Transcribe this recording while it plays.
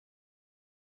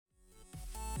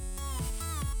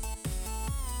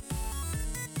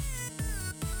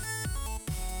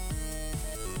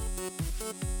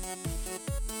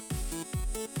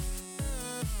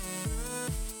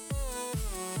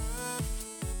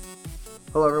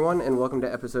Hello, everyone, and welcome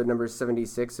to episode number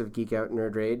 76 of Geek Out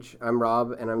Nerd Rage. I'm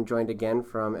Rob, and I'm joined again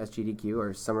from SGDQ,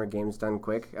 or Summer Games Done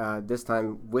Quick, this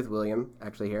time with William,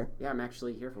 actually here. Yeah, I'm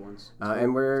actually here for once.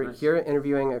 And we're here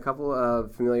interviewing a couple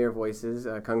of familiar voices.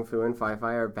 Kung Fu and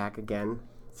Fi-Fi are back again.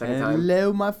 Second time.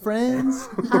 Hello, my friends.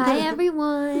 Hi,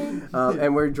 everyone.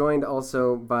 And we're joined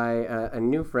also by a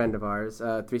new friend of ours,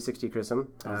 360 Chrism.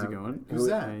 How's it going? Who's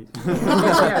that?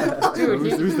 Yeah, dude,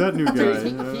 Who's that new guy?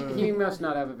 Dude, he must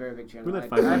not have a very big channel. Who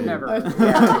let I've never.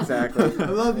 Yeah, exactly. I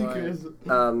love you, Chris.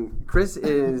 Chris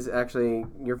is actually,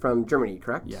 you're from Germany,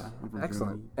 correct? Yeah, I'm from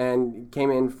Excellent. Germany. And came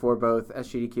in for both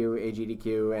SGDQ,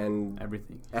 AGDQ, and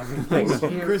Everything.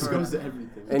 everything. Chris goes to everything.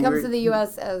 He comes to the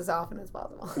U.S. as often as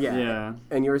possible. Yeah.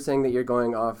 And you were saying that you're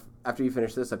going off, after you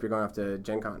finish this up, you're going off to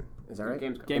Gen Con. Is that right?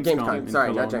 Gamescom. Gamescom. in Sorry,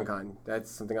 not Cologne. Gen Con.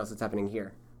 That's something else that's happening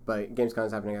here. But Gamescom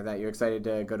is happening at that. You're excited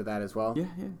to go to that as well? Yeah,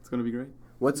 it's gonna be great.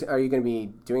 Are you going to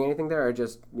be doing anything there, or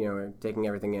just, taking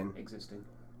everything in? Existing.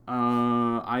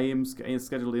 I am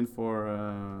scheduled in for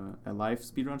a live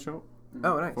speedrun show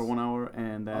Oh, nice. for 1 hour,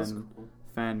 and That's then cool.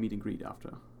 fan meet and greet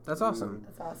after. That's awesome.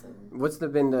 That's awesome. What is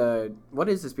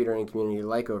the speedrunning community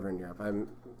like over in Europe?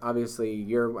 Obviously,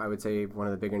 you're, I would say, one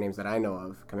of the bigger names that I know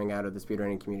of coming out of the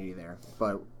speedrunning community there.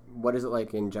 But what is it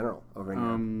like in general over in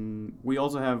Europe? We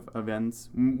also have events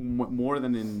more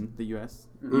than in the US.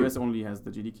 Mm. The US only has the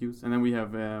GDQs, and then we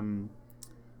have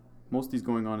most of these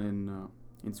going on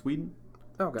in Sweden.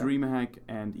 Okay. DreamHack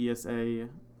and ESA,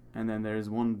 and then there's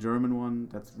one German one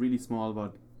that's really small,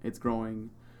 but it's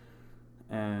growing.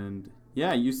 And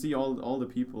yeah, you see all the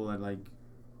people that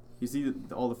you see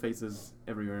all the faces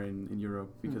everywhere in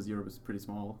Europe, because Europe is pretty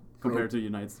small compared to the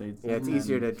United States. Yeah, it's And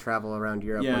easier to travel around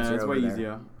Europe once yeah, you're it's over way there.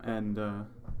 easier, and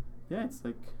yeah,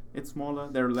 it's smaller.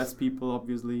 There are less people,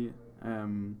 obviously,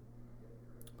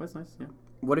 but it's nice. Yeah.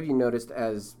 What have you noticed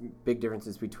as big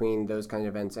differences between those kind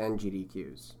of events and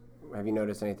GDQs? Have you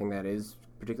noticed anything that is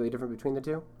particularly different between the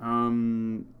two?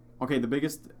 Okay, the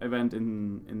biggest event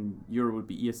in Europe would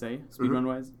be ESA,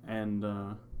 speedrun-wise, and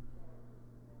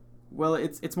well,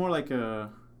 it's more like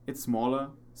it's smaller,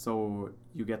 so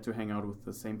you get to hang out with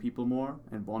the same people more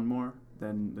and bond more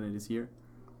than it is here.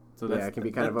 So Yeah, it can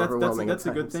be kind of overwhelming That's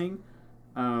at a good times.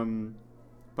 thing,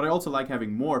 but I also like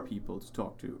having more people to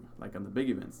talk to, like on the big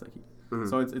events, like here. Mhm.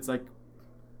 So it's like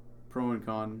pro and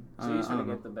con. So you I sort don't of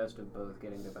know. get the best of both,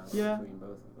 getting the balance Yeah. between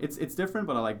both. It's different,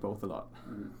 but I like both a lot.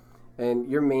 And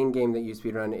your main game that you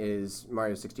speedrun is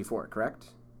Mario 64, correct?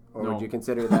 Or No. would you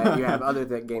consider that you have other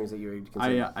games that you would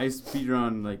consider? I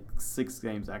speedrun like 6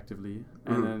 games actively,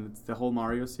 and Mhm. then it's the whole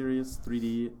Mario series,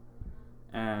 3D,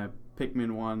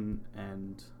 Pikmin 1,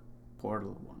 and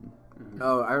Portal 1.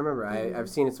 Oh, I remember. I've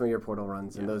seen some of your Portal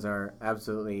runs, and Yeah. those are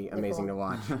absolutely amazing to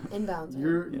watch. Inbound.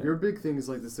 Your big thing is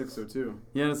like the 602.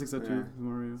 Yeah, the 602 Yeah.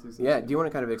 Mario. Yeah, do you want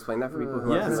to kind of explain that for people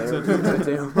who Yeah, aren't familiar 602. with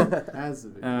 602? As the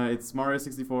big It's Mario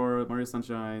 64, Mario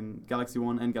Sunshine, Galaxy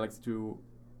 1, and Galaxy 2,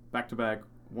 back to back,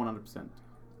 100%.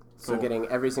 So getting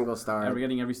every single star.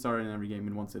 Getting every star in every game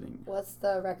in one sitting, What's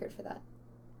the record for that?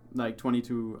 like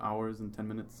 22 hours and 10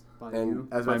 minutes. by And you.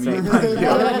 as I By was me. saying,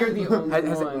 Yeah, you're the only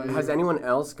has, one. has anyone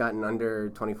else gotten under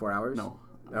 24 hours? No,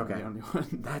 Okay. I'm the only one.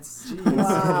 That's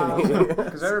Wow. insanity.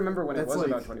 Because I remember when it That's was like-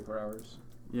 about 24 hours.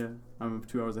 Yeah, I'm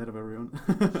 2 hours ahead of everyone.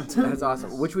 That's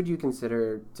awesome. Which would you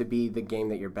consider to be the game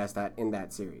that you're best at in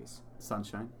that series?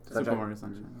 Sunshine. Sunshine. Super Mario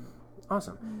Sunshine.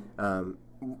 Awesome.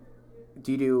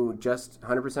 Do you do just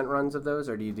 100% runs of those,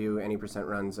 or do you do any percent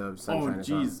runs of Sunshine? Oh, as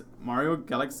well? jeez. Mario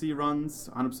Galaxy runs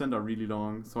 100% are really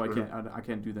long, so I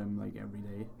can't do them like every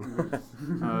day.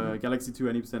 Galaxy 2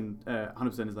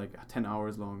 100% is like 10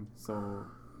 hours long, so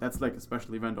that's like a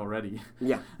special event already.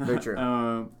 Yeah, very true.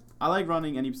 I like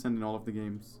running any percent in all of the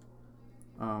games.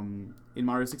 In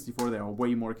Mario 64, there are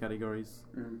way more categories.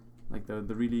 Like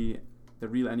the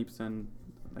real any percent,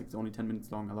 like it's only 10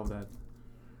 minutes long. I love that.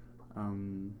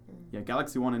 Yeah,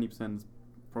 Galaxy 1 any percent is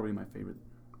probably my favorite.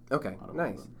 Okay, out of all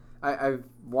nice. of them.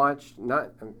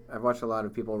 I've watched a lot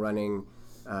of people running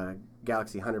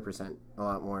Galaxy 100% a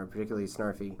lot more, particularly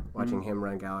Snarfy. Watching him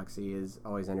run Galaxy is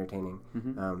always entertaining.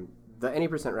 Mhm. The any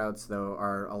percent routes, though,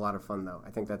 are a lot of fun, though.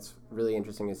 I think that's really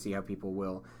interesting to see how people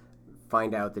will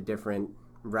find out the different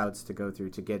routes to go through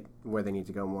to get where they need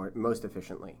to go most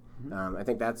efficiently. I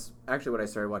think that's actually what I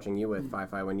started watching you with,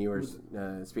 Fi-Fi, when you were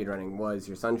speedrunning, was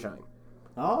your Sunshine.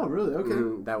 Oh, really?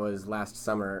 Okay. That was last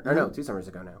summer, or no, 2 summers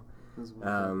ago now. That's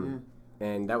well,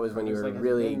 And that was when you It's were like, has it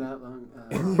really... been that long?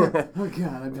 Oh,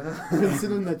 God. I've been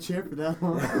sitting in that chair for that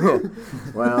long.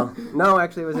 Well, no,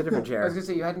 actually, it was a different I chair. was going to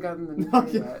say, you hadn't gotten the new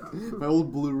Okay. chair yet. My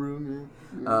old blue room,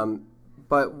 yeah.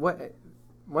 But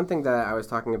one thing that I was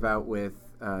talking about with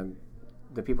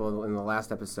the people in the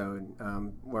last episode,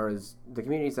 whereas the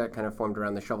communities that kind of formed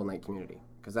around the Shovel Knight community,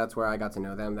 because that's where I got to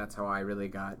know them. That's how I really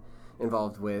got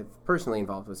personally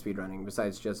involved with speedrunning,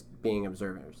 besides just being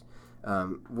observers.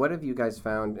 What have you guys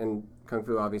found? And Kung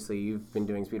Fu, obviously, you've been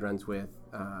doing speedruns with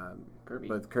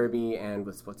both Kirby and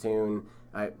with Splatoon.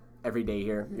 Every day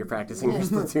here, you're practicing your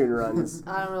Splatoon runs.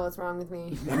 I don't know what's wrong with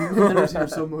me. Never seem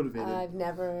so motivated. I've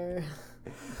never.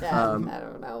 Yeah, I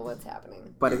don't know what's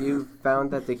happening. But have you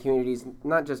found that the communities,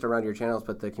 not just around your channels,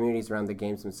 but the communities around the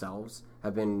games themselves,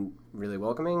 have been really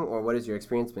welcoming? Or what has your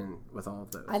experience been with all of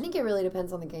those? I think it really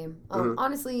depends on the game.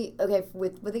 Honestly, okay,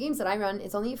 with the games that I run,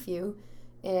 it's only a few.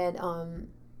 And,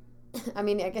 I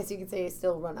mean, I guess you could say I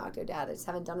still run Octodad. I just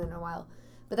haven't done it in a while.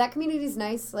 But that community is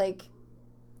nice. Like,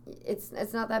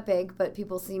 it's not that big, but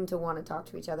people seem to want to talk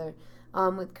to each other.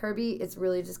 With Kirby, it's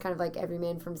really just kind of like every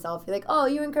man for himself. You're like, oh,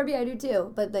 you and Kirby, I do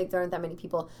too. But, like, there aren't that many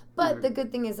people. But the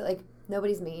good thing is that, like,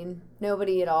 nobody's mean.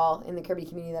 Nobody at all in the Kirby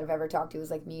community that I've ever talked to is,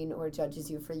 like, mean or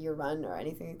judges you for your run or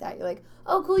anything like that. You're like,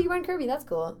 oh, cool, you run Kirby. That's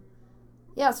cool.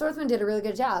 Yeah, Swordsman did a really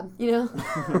good job, you know?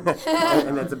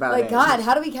 And that's about like, it. God,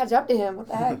 how do we catch up to him? What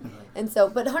the heck? And so,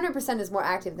 but 100% is more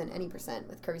active than any percent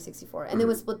with Kirby 64. And then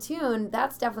with Splatoon,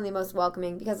 that's definitely the most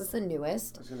welcoming because it's the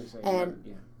newest. I was going to say,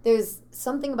 And there's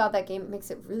something about that game that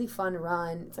makes it really fun to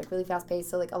run. It's, like, really fast-paced.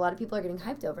 So, like, a lot of people are getting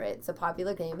hyped over it. It's a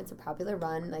popular game. It's a popular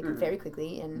run, like, very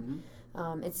quickly. And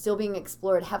it's still being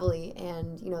explored heavily.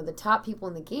 And, you know, the top people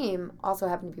in the game also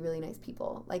happen to be really nice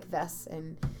people, like Vess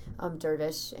and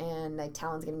Dervish, and, like,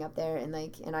 Talon's getting up there, and,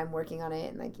 like, and I'm working on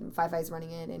it, and, like, Fi-Fi's running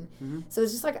it. And so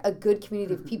it's just, like, a good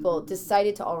community of people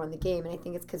decided to all run the game. And I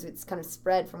think it's because it's kind of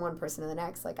spread from one person to the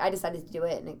next. Like, I decided to do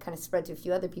it, and it kind of spread to a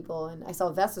few other people. And I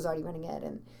saw Vess was already running it.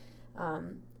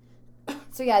 And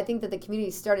so, yeah, I think that the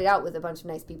community started out with a bunch of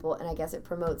nice people, and I guess it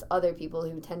promotes other people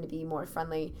who tend to be more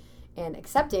friendly and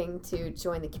accepting to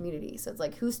join the community. So it's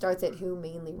like, who starts it, who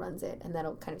mainly runs it, and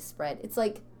that'll kind of spread. It's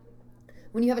like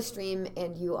when you have a stream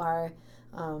and you are,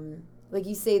 like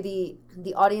you say,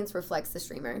 the audience reflects the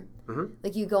streamer.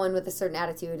 Like, you go in with a certain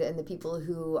attitude, and the people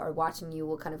who are watching you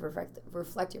will kind of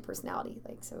reflect your personality.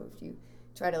 Like, so if you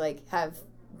try to, like,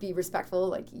 be respectful,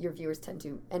 like, your viewers tend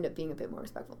to end up being a bit more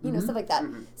respectful, you know, stuff like that.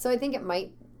 So I think it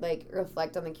might, like,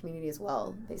 reflect on the community as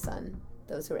well based on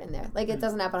those who are in there. Like, it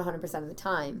doesn't happen 100% of the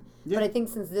time, but I think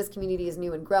since this community is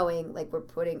new and growing, like, we're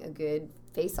putting a good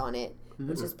face on it,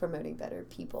 which is promoting better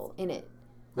people in it.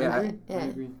 Yeah, I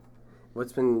agree. What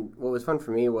was fun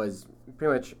for me was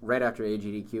pretty much right after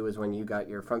AGDQ was when you got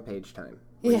your front page time,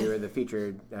 where you were the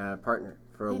featured partner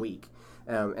for a week.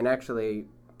 And actually,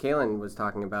 Kaylin was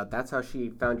talking about that's how she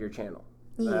found your channel.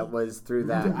 Was through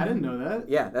that. I didn't know that.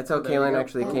 Yeah, that's how There you Kaylin go.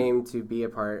 actually came to be a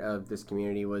part of this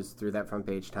community, was through that front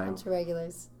page time. Bunch of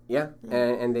regulars. Yeah,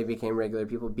 and they became regular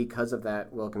people because of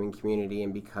that welcoming community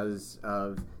and because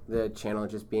of the channel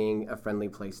just being a friendly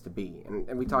place to be.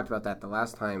 And we talked about that the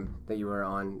last time that you were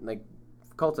on, like,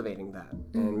 cultivating that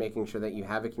and making sure that you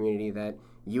have a community that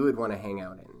you would want to hang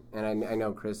out in. And I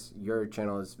know, Chris, your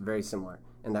channel is very similar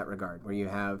in that regard, where you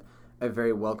have a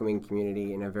very welcoming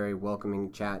community and a very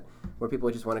welcoming chat where people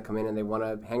just want to come in and they want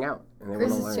to hang out and they want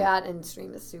to Chris's learn. chat and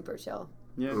stream is super chill.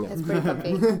 Yeah. It's pretty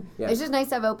comfy. Yeah. It's just nice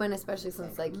to have open, especially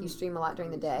since, like, you stream a lot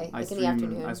during the day, like in the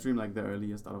afternoon. I stream like the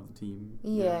earliest out of the team.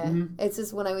 Yeah. It's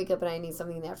just when I wake up and I need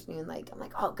something in the afternoon, like, I'm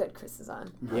like, oh, good, Chris is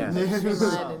on. Yeah. Stream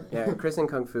live and Yeah, Chris and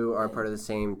Kung Fu are part of the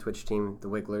same Twitch team, the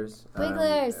Wigglers.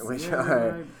 Wigglers! Which Yeah,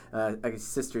 are right. a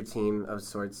sister team of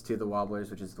sorts to the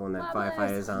Wobblers, which is the one that Wobblers!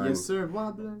 Fi-Fi is on. Yes, sir.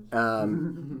 Wobbler.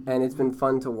 And it's been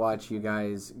fun to watch you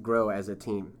guys grow as a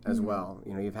team as well.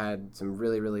 You know, you've had some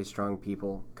really, really strong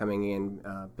people coming in,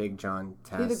 Big John,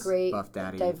 we have a Tess, great, Buff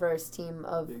Daddy. diverse team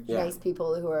of Yeah. nice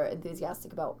people who are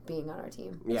enthusiastic about being on our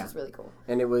team, which Yeah. is really cool.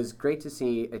 And it was great to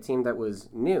see a team that was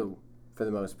new, for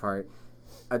the most part,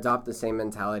 adopt the same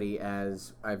mentality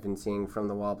as I've been seeing from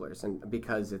the Wobblers. And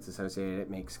because it's associated, it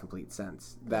makes complete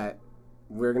sense that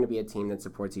we're going to be a team that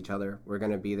supports each other. We're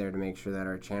going to be there to make sure that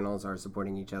our channels are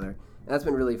supporting each other. And that's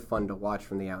been really fun to watch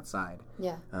from the outside.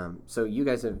 Yeah. So you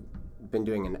guys have been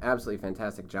doing an absolutely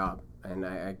fantastic job, and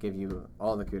I give you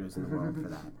all the kudos in the world for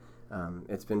that.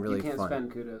 It's been really you can't fun.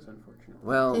 spend kudos, unfortunately.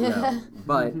 Well, no,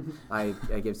 but I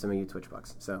give some of you Twitch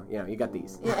bucks, so you know you got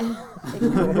these.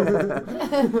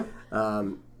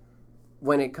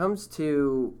 When it comes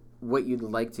to what you'd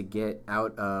like to get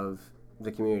out of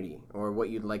the community, or what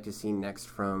you'd like to see next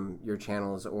from your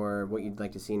channels, or what you'd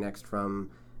like to see next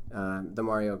from the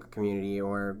Mario community,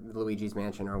 or Luigi's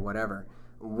Mansion, or whatever,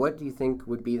 what do you think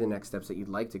would be the next steps that you'd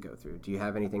like to go through? Do you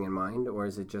have anything in mind, or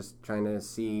is it just trying to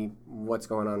see what's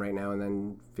going on right now and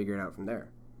then figure it out from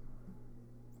there?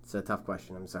 It's a tough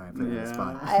question. I'm sorry I put you on the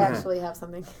spot. I actually have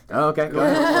something. Oh, okay. Go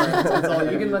ahead. That's all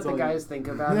You can let that's the all guys think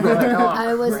about it. Like, oh.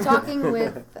 I was talking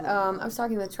with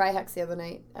Trihex the other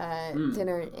night at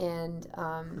dinner, and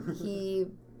he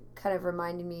kind of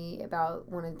reminded me about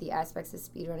one of the aspects of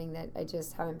speedrunning that I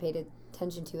just haven't paid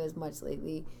attention to as much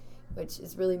lately, which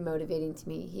is really motivating to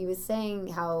me. He was saying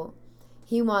how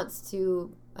he wants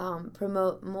to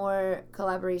promote more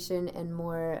collaboration and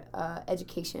more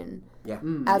education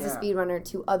as a speedrunner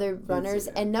to other runners,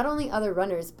 and not only other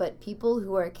runners, but people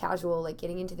who are casual, like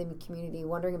getting into the community,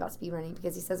 wondering about speedrunning,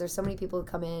 because he says there's so many people who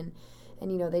come in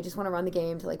and, you know, they just want to run the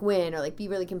game to, like, win or, like, be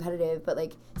really competitive. But,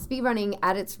 like, speedrunning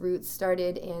at its roots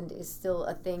started and is still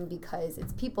a thing because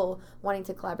it's people wanting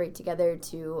to collaborate together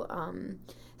to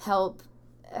help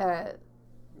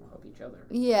each other.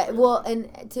 Yeah, well,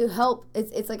 and to help,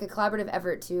 it's like a collaborative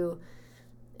effort to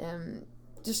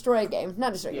destroy a game.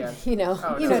 Not destroy a game, you know.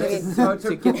 Oh, you know what I mean?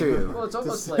 To get through. Well, it's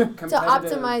almost like To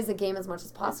competitive. optimize the game as much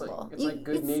as possible. It's like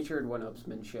good-natured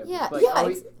one-upsmanship. Yeah, it's like,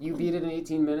 yeah. You beat it in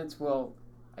 18 minutes? Well,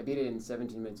 I beat it in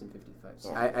 17 minutes and 55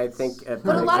 seconds. I think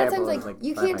But a lot of times, like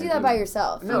you can't do that by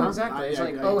yourself. No, exactly. It's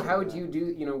like, I how would you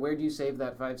do, where do you save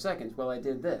that 5 seconds? Well, I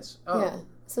did this. Oh. Yeah.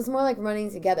 So it's more like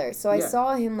running together. So I Yeah.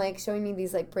 saw him, like, showing me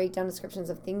these, like, breakdown descriptions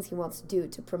of things he wants to do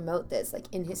to promote this, like,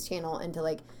 in his channel and to,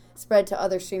 like, spread to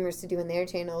other streamers to do in their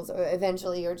channels or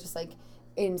eventually, or just, like,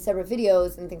 in separate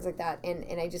videos and things like that.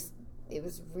 And I just, it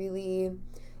was really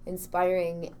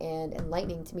inspiring and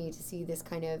enlightening to me to see this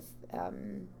kind of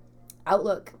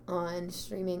outlook on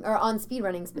streaming, or on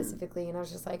speedrunning specifically. And I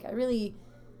was just like,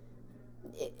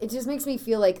 it just makes me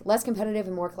feel like less competitive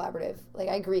and more collaborative. Like,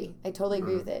 I agree. I totally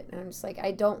agree with it. And I'm just like,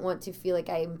 I don't want to feel like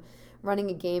I'm running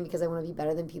a game because I want to be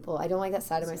better than people. I don't like that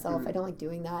side of myself. I don't like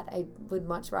doing that. I would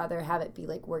much rather have it be,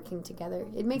 like, working together.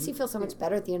 It makes you feel so much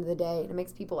better at the end of the day, and it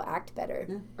makes people act better.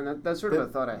 Yeah. And that's sort of a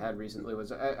thought I had recently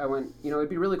was I went, it'd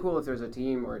be really cool if there's a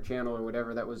team or a channel or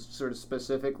whatever that was sort of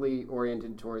specifically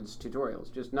oriented towards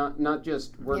tutorials. Just not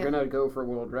just, we're going to go for a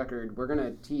world record. We're going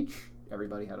to teach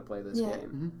everybody how to play this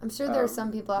game. I'm sure there are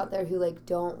some people out there who, like,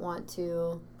 don't want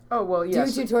to do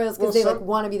tutorials because they, like,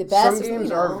 want to be the best. Some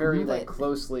games are very, like, but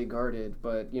closely guarded,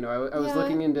 but, I was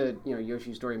looking into,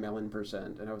 Yoshi's Story Melon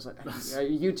 %, and I was like, I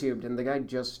YouTubed, and the guy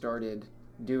just started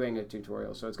doing a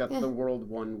tutorial, so it's got the world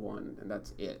 1-1, and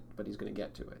that's it, but he's going to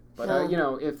get to it. But,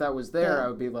 if that was there, I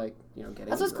would be like, getting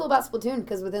that's what's cool about Splatoon,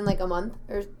 because within, like, a month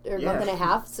or month and a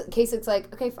half, Kasic's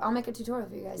like, okay, I'll make a tutorial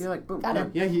for you guys. You're like, boom. Got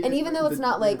it. And even though it's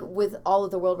not, like, with all of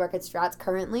the world record strats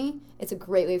currently, it's a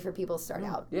great way for people to start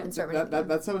out and start running the game.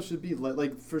 That's how it should be.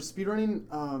 Like, for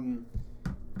speedrunning,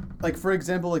 like, for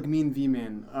example, like, me and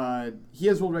V-Man, he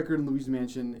has world record in Luigi's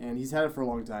Mansion, and he's had it for a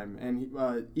long time. And he,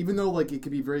 even though, like, it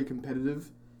could be very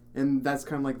competitive, and that's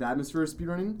kind of like the atmosphere of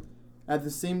speedrunning, at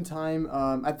the same time,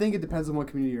 I think it depends on what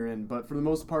community you're in, but for the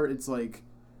most part, it's, like,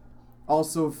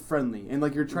 also friendly. And,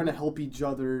 like, you're trying to help each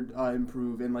other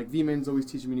improve. And, like, V-Man's always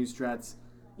teaching me new strats,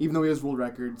 even though he has world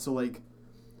record. So, like,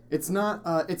 it's not,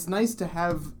 it's nice to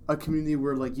have a community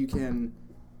where, like, you can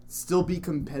still be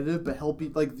competitive, but help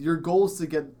you, like, your goal is to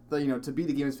get, to beat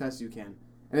the game as fast as you can.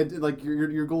 And, like,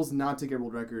 your goal is not to get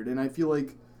world record. And I feel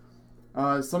like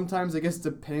sometimes, I guess,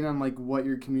 depending on, like, what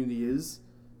your community is,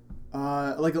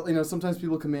 like, sometimes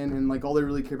people come in and, like, all they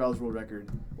really care about is world record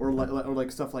or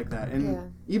like stuff like that.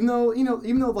 And even though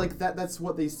like that's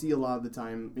what they see a lot of the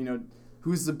time,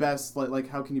 who's the best, like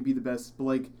how can you be the best? But,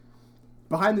 like,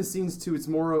 behind the scenes too, it's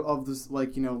more of this,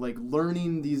 like, like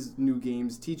learning these new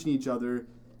games, teaching each other,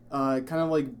 kind of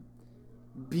like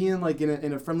being, like,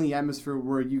 in a friendly atmosphere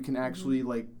where you can actually,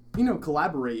 like,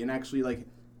 collaborate and actually,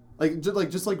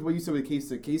 just like what you said with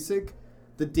Kasich.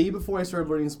 The day before I started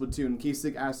learning Splatoon,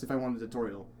 Kasich asked if I wanted a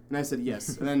tutorial, and I said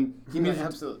yes. And then he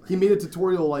made a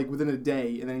tutorial, like, within a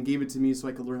day, and then gave it to me so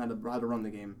I could learn how to run the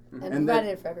game. And read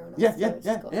it for everyone else.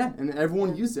 Cool. And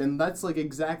everyone used it, and that's, like,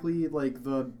 exactly, like,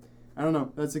 I don't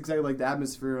know. That's exactly, like, the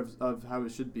atmosphere of how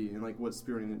it should be and, like, what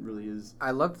speedrunning really is.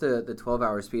 I loved the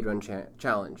 12-hour speedrun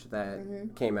challenge that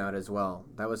came out as well.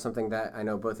 That was something that I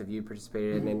know both of you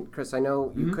participated in. And, Chris, I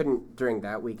know you couldn't during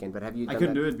that weekend, but have you done I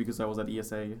couldn't do it because I was at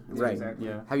ESA. Right. Exactly.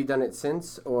 Yeah. Have you done it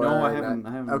since? Or No, I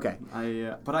haven't. Okay.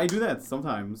 But I do that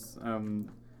sometimes.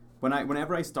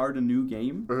 Whenever I start a new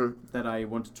game that I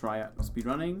want to try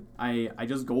speedrunning, I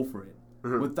just go for it.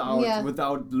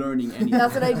 Without learning anything.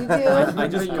 That's what I do too. I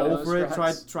just go for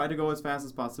it, try to go as fast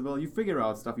as possible. You figure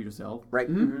out stuff yourself. Right.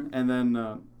 And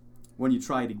then when you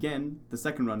try it again, the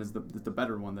second run is the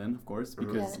better one then, of course,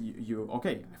 because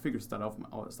I figure stuff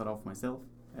off myself.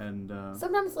 And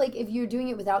sometimes, like, if you're doing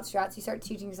it without strats, you start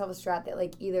teaching yourself a strat that,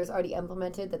 like, either is already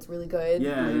implemented that's really good,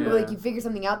 or, like, you figure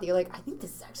something out that you're like, I think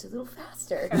this is actually a little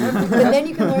faster. But then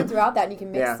you can learn throughout that, and you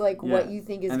can mix, what you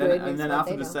think is good. And then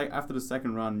after the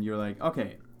second run, you're like,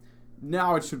 okay,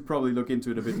 now it should probably look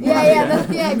into it a bit more.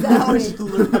 Yeah, exactly.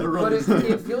 But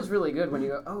it feels really good when you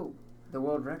go, oh, the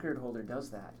world record holder does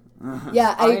that.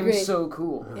 Yeah, I agree. I'm so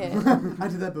cool. Yeah. I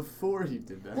did that before he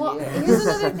did that. Well, here's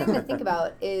another thing to think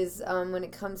about is when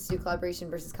it comes to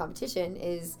collaboration versus competition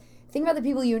is think about the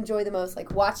people you enjoy the most,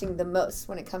 like watching the most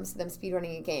when it comes to them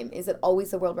speedrunning a game. Is it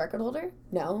always the world record holder?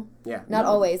 No. Yeah. Not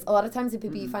always. A lot of times the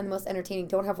people you find the most entertaining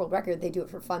don't have world record. They do it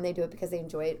for fun. They do it because they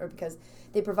enjoy it or because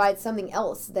they provide something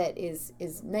else that is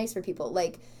nice for people.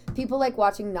 Like, people like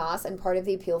watching Nas, and part of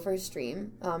the appeal for his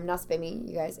stream, Nas Bimmy,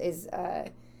 you guys,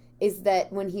 is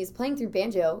that when he's playing through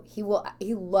Banjo, he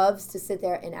loves to sit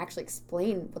there and actually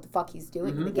explain what the fuck he's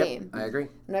doing in the game. I agree.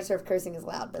 I'm not sure if cursing is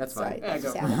loud, but That's sorry. fine. That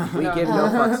just happened. We give no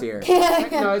fucks here.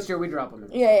 No, it's true. We drop them.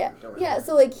 Yeah.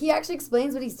 So like he actually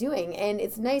explains what he's doing, and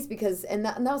it's nice because and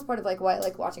that was part of like why I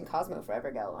like watching Cosmo forever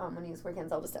ago when he was working on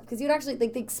Zelda stuff, because you'd actually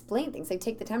like they explain things. They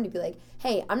take the time to be like,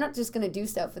 hey, I'm not just gonna do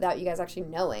stuff without you guys actually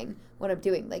knowing what I'm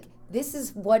doing. Like, this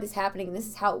is what is happening, and this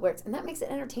is how it works, and that makes it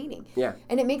entertaining. Yeah.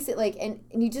 And it makes it like and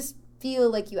you just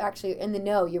feel like you actually in the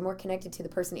know. You're more connected to the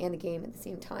person and the game at the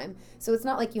same time. So it's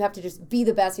not like you have to just be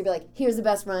the best. You'd be like, here's the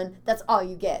best run. That's all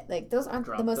you get. Like, those aren't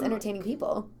the most entertaining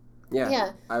people.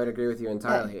 Yeah. I would agree with you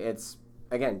entirely. Yeah. It's,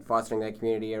 again, fostering that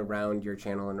community around your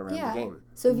channel and around the game.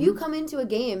 So if you come into a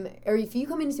game, or if you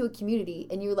come into a community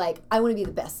and you're like, I want to be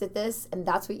the best at this, and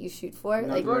that's what you shoot for.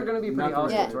 Like, people are going to be pretty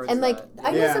hostile towards and like, that.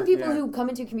 I know some people who come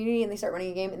into a community and they start running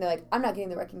a game and they're like, I'm not getting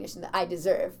the recognition that I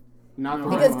deserve.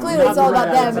 Because clearly it's all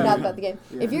about them and not about the game.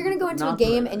 Yeah. If you're going to go into a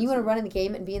game and you want to run in the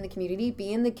game and be in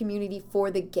the community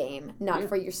for the game, not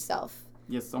for yourself.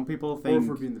 Yes, some people think.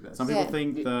 Or for being the best. Some people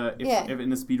think if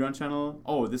in a speedrun channel,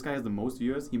 oh, this guy has the most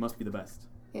viewers, he must be the best.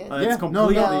 It's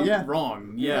completely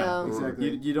wrong. Yeah, no.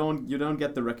 Exactly. You don't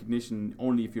get the recognition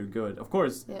only if you're good. Of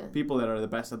course, people that are the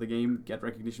best at the game get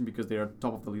recognition because they are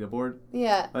top of the leaderboard.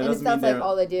 Yeah, and it's not like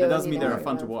all they do. That doesn't mean they're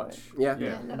fun to watch. Yeah,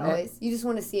 not always. You just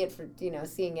want to see it for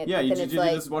seeing it. Yeah, you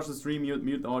just watch the stream,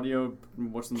 mute the audio,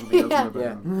 watch something else.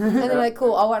 And they're like,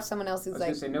 cool, I'll watch someone else who's like. I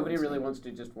was gonna say nobody really wants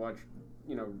to just watch.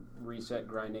 Reset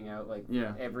grinding out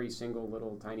every single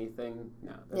little tiny thing.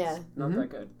 No, that's not that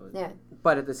good.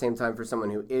 But at the same time, for someone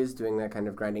who is doing that kind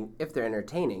of grinding, if they're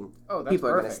entertaining, people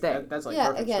are going to stay. That's like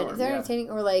again, if they're entertaining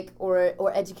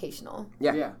or educational.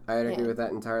 Yeah, I would agree with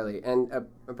that entirely. And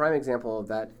a prime example of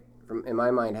that, in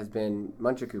my mind, has been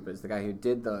Munchakoopas, the guy who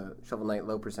did the Shovel Knight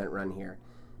low percent run here.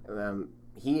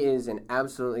 He is an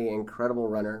absolutely incredible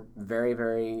runner, very,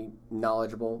 very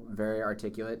knowledgeable, very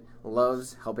articulate,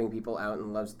 loves helping people out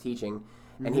and loves teaching.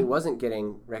 And he wasn't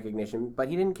getting recognition, but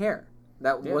he didn't care.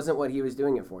 That wasn't what he was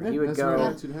doing it for. Yeah, he would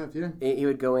go. He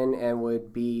would go in and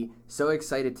would be so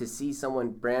excited to see someone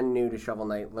brand new to Shovel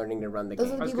Knight learning to run the game.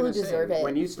 Those are the people who deserve it.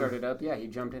 When you started up, he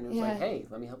jumped in and was like, "Hey,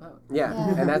 let me help out."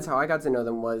 Yeah, and that's how I got to know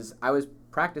them. I was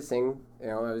practicing.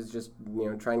 I was just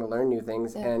trying to learn new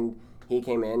things, and he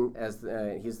came in as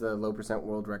he's the low percent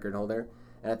world record holder.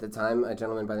 And at the time, a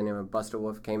gentleman by the name of Busta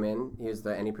Wolf came in. He was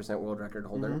the any percent world record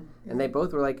holder. And they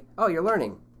both were like, oh, you're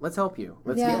learning. Let's help you.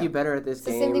 Let's get you better at this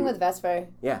game. It's the same thing with Vesper.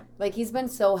 Yeah. Like, he's been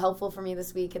so helpful for me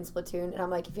this week in Splatoon. And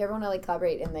I'm like, if you ever want to,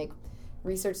 collaborate and,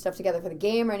 research stuff together for the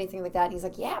game or anything like that, and he's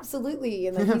like, yeah, absolutely.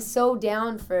 And, he's so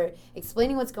down for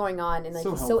explaining what's going on. And,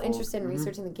 he's so interested in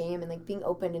researching the game and, being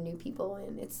open to new people.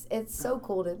 And it's so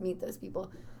cool to meet those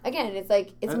people. Again, it's,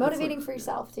 it's motivating for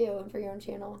yourself, too, and for your own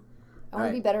channel. I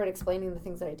want to be better at explaining the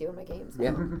things that I do in my games.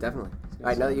 Yeah, definitely. All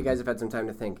right, now that you guys have had some time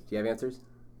to think, do you have answers?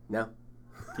 No?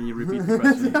 Can you repeat the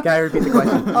question? Can I repeat the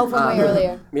question? From way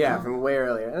earlier. Yeah, from way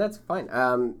earlier. And that's fine.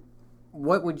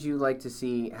 What would you like to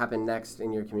see happen next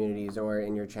in your communities or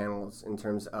in your channels in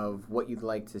terms of what you'd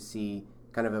like to see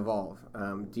kind of evolve?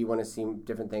 Do you want to see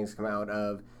different things come out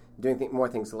of doing more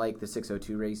things like the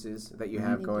 602 races that you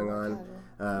have going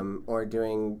on, or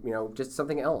doing, just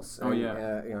something else? Kind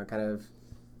of...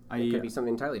 It could be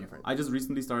something entirely different. I just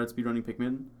recently started speedrunning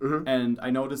Pikmin, and I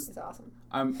noticed it's awesome.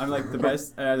 I'm like the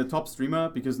best, the top streamer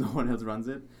because no one else runs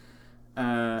it.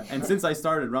 And since I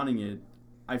started running it,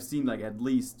 I've seen at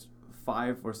least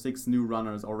 5 or 6 new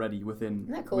runners already within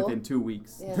 2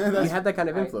 weeks. Yeah. You had that kind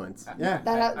of influence. That's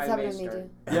happened to me too.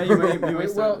 Yeah, you may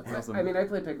start. Awesome. I mean, I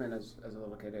played Pikmin as a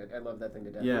little kid. I love that thing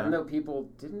to death. Yeah. Even though people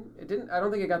didn't. I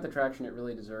don't think it got the traction it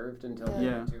really deserved until 2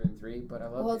 and 3. But I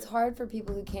love it. Well, it's hard for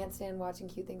people who can't stand watching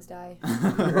cute things die.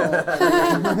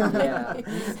 Yeah.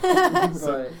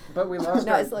 But we lost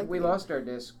we lost our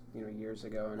disc years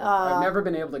ago, and I've never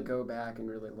been able to go back and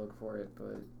really look for it,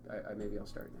 but maybe I'll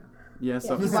start now. Yeah,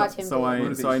 you watch him do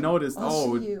it. so I noticed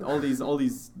I'll see you. all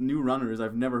these new runners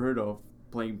I've never heard of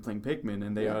playing Pikmin,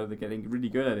 and they're getting really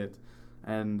good at it,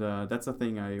 and that's a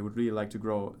thing I would really like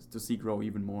to see grow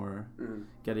even more,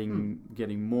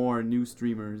 getting more new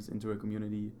streamers into a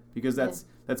community, because that's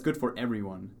good for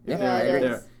everyone.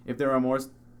 If there are more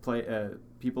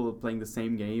people playing the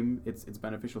same game, it's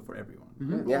beneficial for everyone.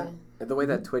 Mm-hmm. Yeah. The way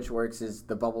that Twitch works is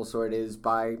the bubble sort is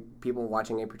by people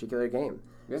watching a particular game.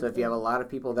 Yeah. So if you have a lot of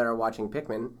people that are watching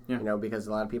Pikmin, because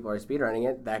a lot of people are speedrunning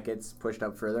it, that gets pushed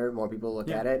up further, more people look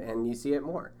at it, and you see it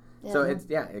more. Yeah. So it's,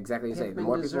 exactly you say. The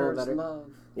more people that are...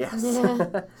 love. Yes.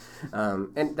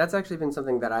 And that's actually been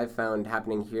something that I've found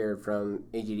happening here from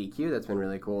AGDQ that's been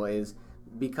really cool is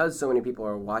because so many people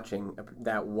are watching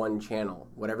that one channel,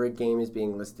 whatever game is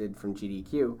being listed from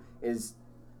GDQ is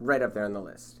right up there on the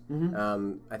list.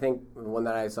 Mm-hmm. I think the one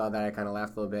that I saw that I kind of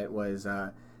laughed a little bit was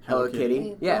Hello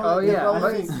Kitty. Yeah. Oh, yeah.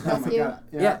 That's you.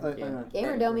 Yeah.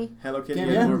 Gamer Dummy. Hello Kitty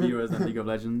has more viewers than League of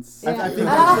Legends. I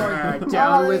think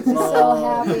down with so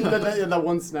happy. that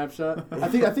one snapshot. I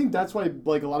think that's why a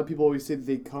lot of people always say that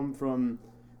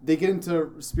they get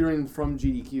into speedrunning from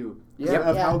GDQ.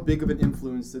 Of how big of an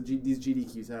influence these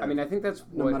GDQs have. I mean, I think that's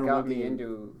what got me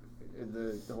into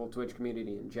the whole Twitch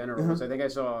community in general. Because I think I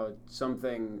saw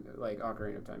something like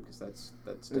Ocarina of Time, because that's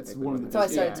typically one of the. So I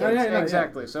started Twitch.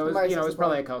 Exactly. So it was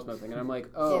probably a Cosmo thing, and I'm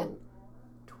like,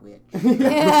 Twitch.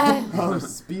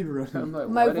 Speedrun. Like,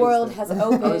 my world has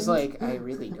opened. I was like, I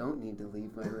really don't need to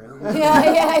leave my room.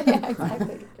 yeah,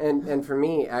 exactly. And for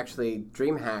me, actually,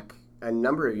 DreamHack a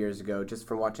number of years ago, just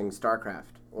from watching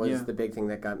StarCraft, was the big thing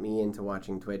that got me into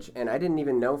watching Twitch. And I didn't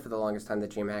even know for the longest time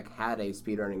that DreamHack had a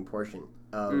speedrunning portion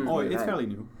of it's fairly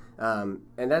new.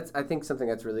 And that's, I think, something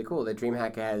that's really cool that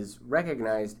DreamHack has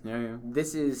recognized.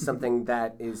 This is something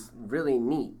that is really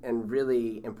neat and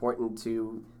really important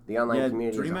to the online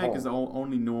community as a whole. DreamHack is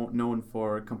only known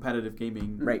for competitive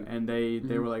gaming. Right. And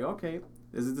they were like, okay,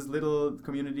 this little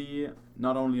community,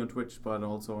 not only on Twitch, but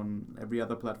also on every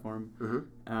other platform.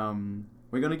 Mm-hmm.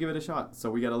 We're going to give it a shot. So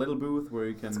we got a little booth where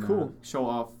you can show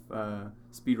off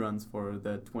speedruns for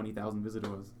the 20,000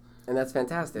 visitors. And that's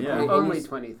fantastic. Yeah. Only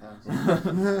 20,000.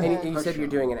 And you said you're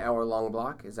doing an hour-long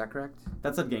block, is that correct?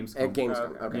 That's at Gamescom. At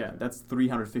Gamescom, okay. Yeah, that's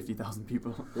 350,000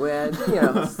 people.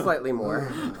 Well, slightly more.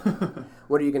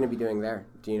 What are you going to be doing there?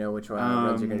 Do you know which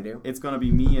runs you're going to do? It's going to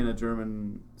be me and a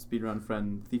German speedrun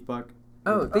friend, Thiefbug.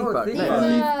 Oh, Thiefbug. Me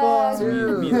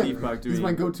and Thiefbug doing... He's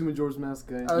my go-to Majora's Mask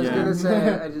guy. I was going to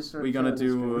say, I just we're going to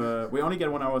do... we only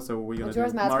get 1 hour, so we're going to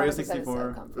do Mario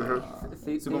 64,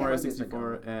 Super Mario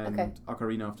 64, and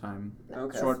Ocarina of Time.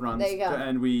 Okay. Short runs. There you go.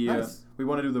 And we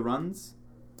want to do the runs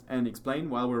and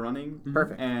explain while we're running.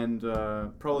 Perfect. And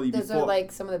probably Those before... are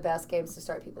some of the best games to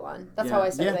start people on. That's how I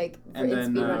started and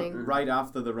then speedrunning. Right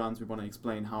after the runs, we want to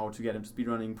explain how to get into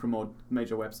speedrunning, promote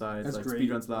major websites like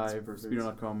Speedruns Live or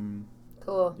Speedrun.com.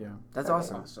 Cool. Yeah. That's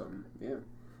awesome. Yeah.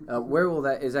 Where will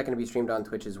is that going to be streamed on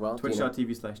Twitch as well?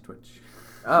 Twitch.tv/Twitch.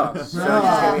 Oh, so it's going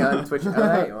to be on Twitch. All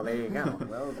right, well, there you go.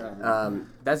 Well done.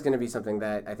 That's going to be something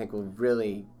that I think will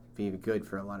really be good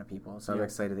for a lot of people. So I'm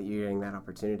excited that you're getting that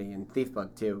opportunity. And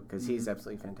Thiefbug, too, because he's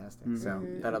absolutely fantastic. So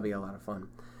that'll be a lot of fun.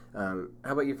 How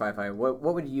about you, Fi-Fi? What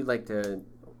would you like to,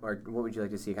 or what would you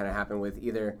like to see kind of happen with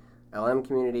either LM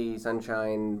community,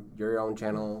 Sunshine, your own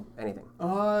channel, anything?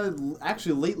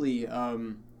 Actually, lately,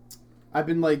 I've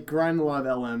been grinding a lot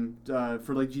of LM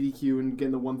for GDQ and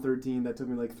getting the 113. That took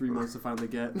me 3 months to finally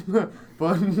get.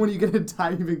 But when you get a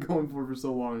time you've been going for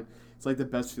so long, it's the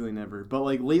best feeling ever. But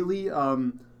lately,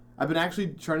 I've been actually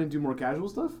trying to do more casual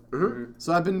stuff. Mm-hmm.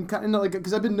 So I've been kind of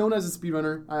because I've been known as a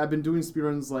speedrunner. I've been doing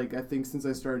speedruns I think since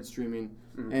I started streaming,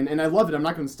 and I love it. I'm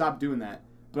not going to stop doing that.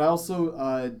 But I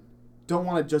also don't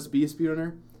want to just be a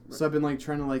speedrunner. So I've been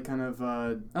trying to kind of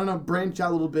I don't know, branch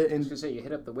out a little bit. And I was gonna say you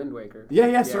hit up the Wind Waker.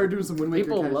 Yeah. Started doing some Wind Waker.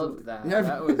 People loved that. Yeah,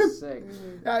 that was sick.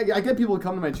 I get people to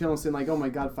come to my channel saying oh my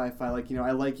god, Fi-Fi,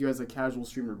 I like you as a casual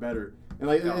streamer better. And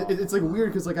it's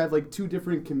weird because I have 2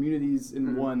 different communities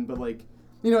in one, but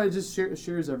it just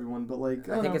shares everyone. But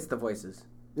I think it's the voices.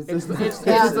 It's the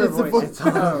voices.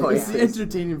 It's the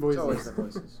entertaining voices. It's always the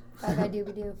voices. Fi-Fi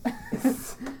Doobie-Doo.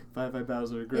 Fi-Fi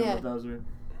Bowser, Grandpa Bowser.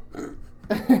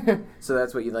 So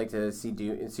that's what you'd like to see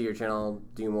your channel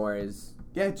do more is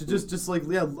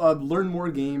learn more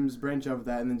games, branch out of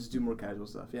that, and then just do more casual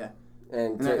stuff. Yeah,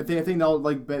 and I think that'll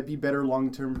be better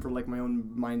long term for my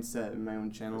own mindset and my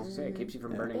own channel. Say it keeps you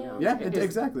from burning out. Yeah,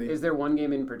 exactly. Is there one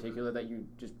game in particular that you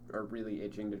just are really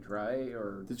itching to try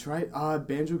or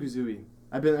Banjo-Kazooie?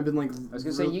 I've been I was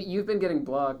gonna say you've been getting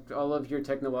blocked all of your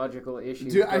technological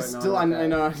issues. Dude, I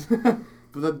know.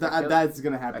 But that's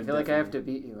gonna happen. I feel like I have to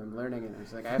beat you. I'm learning it.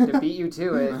 It's like I have to beat you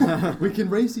to it. We can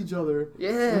race each other.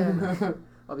 Yeah.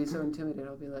 I'll be so intimidated.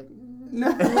 I'll be like,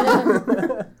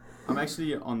 I'm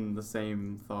actually on the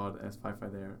same thought as Fi-Fi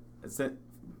there. It said,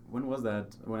 when was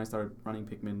that? When I started running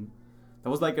Pikmin. That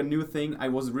was like a new thing. I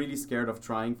was really scared of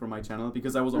trying for my channel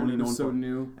because I was only known so for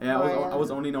new. Yeah, I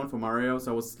was only known for Mario,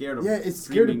 so I was scared of. Yeah, it's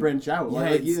scared to streaming. branch out. Yeah,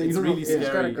 Like, it's you don't really know-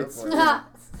 scary. go for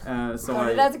it. So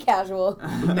That's a casual.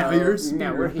 Now you're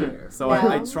Now we're here. So Yeah.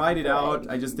 I tried it out.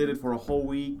 I just did it for a whole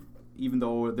week, even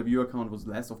though the viewer count was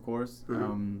less, of course.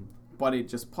 But it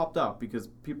just popped up because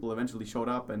people eventually showed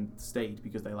up and stayed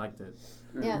because they liked it.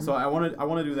 Yeah. So I want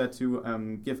to do that too.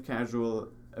 Give casual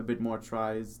a bit more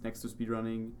tries next to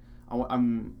speedrunning. I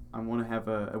want to have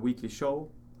a weekly show,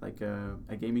 like a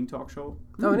gaming talk show.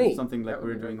 Oh, neat. Something like That would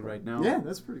we're be very doing cool. right now. Yeah,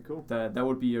 that's pretty cool. That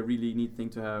would be a really neat thing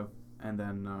to have. And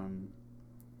then,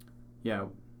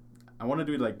 I want to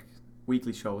do like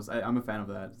weekly shows. I'm a fan of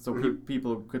that. So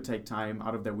people could take time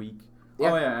out of their week.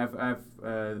 Yeah. Oh yeah, I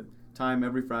have time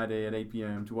every Friday at 8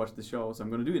 p.m. to watch the show. So I'm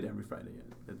going to do it every Friday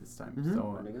at this time.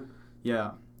 So There you go.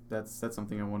 yeah, that's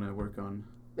something I want to work on.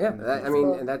 Yeah, That's I mean,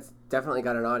 cool. and that's definitely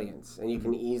got an audience, and you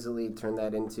can easily turn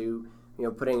that into,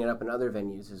 putting it up in other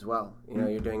venues as well.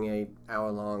 You're doing a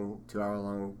hour-long,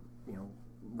 2-hour-long,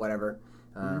 whatever.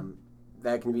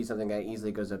 That can be something that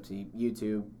easily goes up to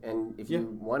YouTube, and if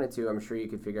you wanted to, I'm sure you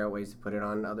could figure out ways to put it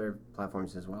on other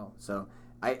platforms as well. So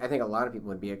I think a lot of people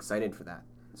would be excited for that.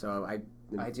 So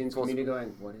iTunes community going,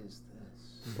 what is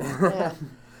this? Yeah.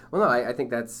 Well, no, I think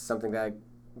that's something that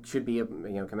should be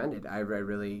commended. I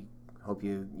really hope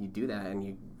you do that and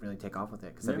you really take off with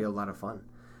it because that'd be a lot of fun.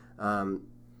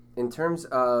 In terms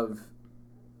of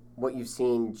what you've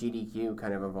seen GDQ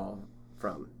kind of evolve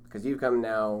from, because you've come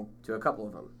now to a couple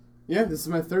of them. Yeah, this is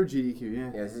my third GDQ.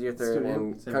 Yeah. Yeah, this is your third, Still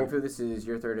and Same Kung here. Fu, this is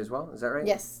your third as well. Is that right?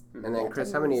 Yes. And then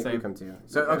Chris, how many have you Same. come to?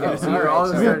 So Okay, so all you're right, all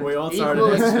so started. We all Equal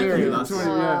started experience. last year.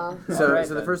 Yeah. So, All right,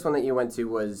 so the then. first one that you went to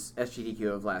was SGDQ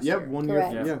of last Yep, year. 1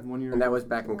 Correct. year. Yeah. Yeah, 1 year. And that was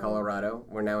back in Colorado.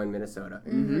 We're now in Minnesota.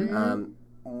 Mm-hmm.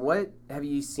 What have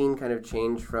you seen kind of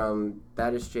change from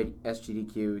that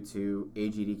SGDQ to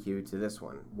AGDQ to this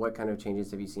one? What kind of changes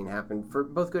have you seen happen for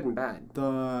both good and bad?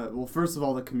 Well, first of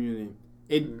all, the community.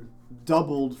 It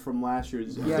doubled from last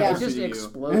year's. Yeah, it just SGDQ.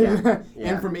 exploded. Yeah.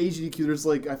 And from AGDQ, there's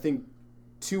like, I think,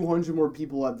 200 more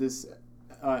people at this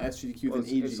SGDQ Well, than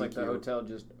AGDQ. it's like the hotel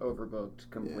just overbooked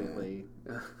completely.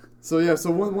 So yeah, so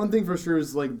one thing for sure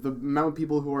is like the amount of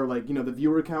people who are like, the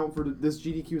viewer count for this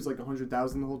GDQ is like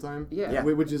 100,000 the whole time. Yeah.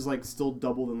 Which is like still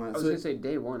double than I last. was So going to say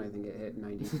day one, I think it hit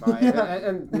 95.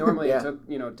 and normally Yeah. it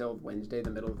took, till Wednesday, the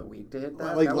middle of the week to hit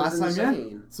that. like that last was time,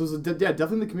 insane. So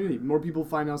definitely the community. More people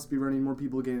find out speedrunning, more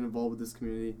people getting involved with this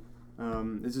community.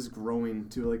 It's just growing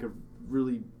to like a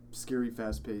really scary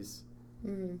fast pace.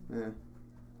 Mm-hmm. Yeah.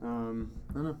 I don't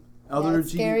know. Yeah,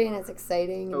 it's scary and it's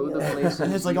exciting. Oh, and the you're like,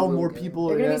 places It's like you all will more go. people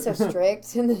they're are. going to be so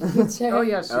strict in the future. Oh,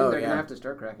 yeah, soon Oh, they're yeah. going to have to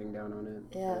start cracking down on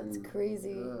it. Yeah, it's And-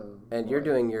 crazy. oh, And you're boy.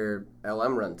 doing your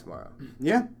LM run tomorrow.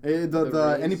 Yeah. The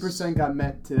race. any percent got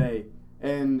met today,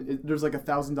 and there's like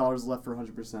 $1,000 left for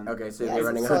 100%. Okay, so Yeah, you're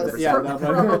running so 100%. Yeah, Pro-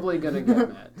 probably going to get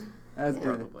met. That's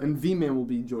Probably. And V-Man will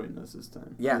be joining us this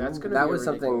time. Yeah, That's gonna that be a was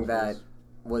something that ridiculous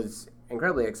was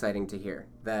incredibly exciting to hear.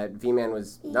 That V-Man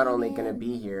was not only going to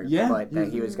be here, Yeah, but that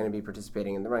he he's- was going to be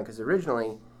participating in the run. Because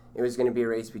originally, it was going to be a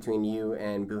race between you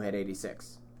and Boohead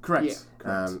 86. Correct.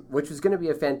 Yeah. Which was going to be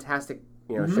a fantastic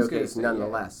I was showcase gonna say,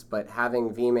 nonetheless. But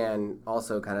having V-Man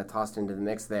also kind of tossed into the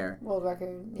mix there. World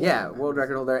record. Yeah, world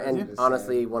record holder, and Yeah.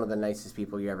 honestly, one of the nicest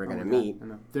people you're ever going to meet. I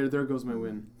know. There goes my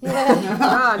win.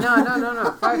 Yeah.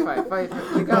 No. Fight.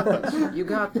 You got this. You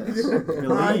got this.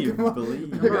 Believe. Come on.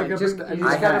 Believe. Come on, gotta just, bring the- you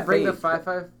I just got to have bring the faith.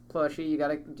 5-5 plushie. You got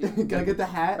to... Gotta get the I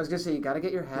hat. was going to say, you got to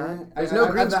get your hat. Yeah. There's I no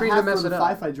have green the screen hat to mess for it the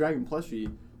up. Fi-Fi Dragon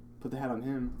plushie. Put the hat on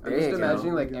him. I'm There just you go.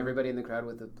 imagining like Yeah. everybody in the crowd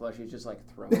with the plushies just like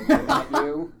throwing it at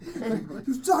you.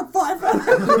 You suck, Fi-Fi!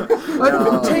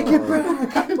 No. Take it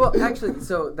back. Well, actually,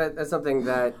 so that's something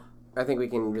that I think we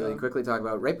can really quickly talk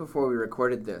about. Right before we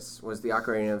recorded this was the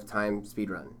Ocarina of Time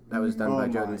speedrun that was done by Oh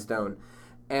Joden my. Stone.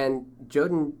 And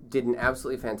Joden did an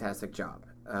absolutely fantastic job.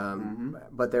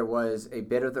 But there was a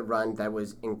bit of the run that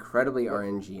was incredibly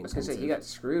RNG I was going to intensive. say, he got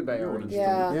screwed by RNG.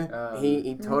 Yeah.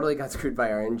 He totally got screwed by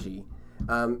RNG.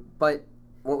 But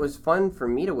what was fun for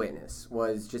me to witness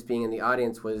was just being in the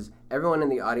audience was everyone in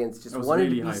the audience just It was wanted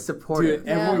really to be hype. supportive. Dude,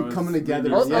 everyone Yeah. coming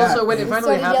together. Also, yeah. when it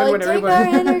finally Started happened, when yelling, "Take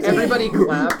our energy." everybody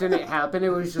clapped and it happened, it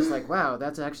was just like, wow,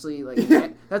 that's actually like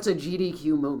that's a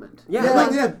GDQ moment. Yeah, Yeah,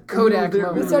 like, yeah. Kodak There-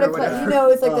 moment. We sort of, or whatever.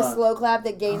 it's like the Uh, slow clap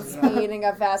that gained speed and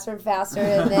got faster and faster,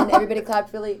 and then everybody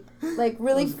clapped really That's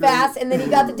great. fast, and then he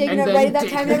got the And digging then right at that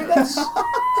time, and Dick- everybody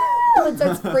and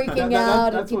starts freaking out,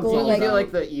 and that's people what's were all I like, feel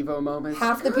like the Evo moments.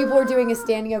 half the people were doing a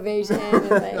standing ovation. And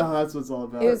like, Oh, that's what's all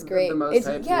about. it was great. The most It's,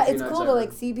 hyped yeah, Goofy it's nuts cool to ever.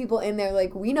 like see people in there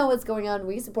like, we know what's going on,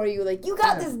 we support you. Like, you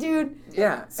got this, dude.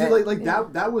 Yeah. See, and- like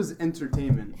that was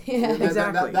entertainment. Yeah.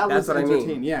 Exactly. That was That's what I mean.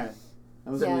 entertaining. Yeah,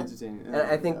 that was Yeah. entertaining. And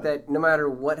I think that no matter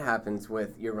what happens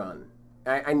with your run,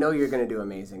 I know you're going to do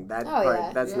amazing. That Oh, part,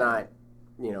 yeah. that's Yeah. not,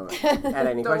 at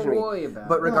any Don't question. to me. worry about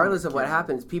But it. regardless of what Yeah.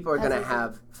 happens, people are That's going to what-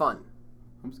 have fun.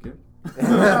 I'm scared.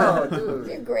 No, You're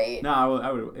dude. great. No,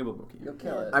 it will go keep. You'll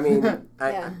kill it. I mean,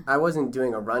 Yeah. I wasn't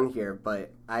doing a run here,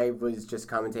 but I was just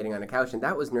commentating on a couch, and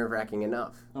that was nerve-wracking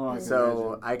enough. Oh, I can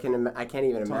So I can't even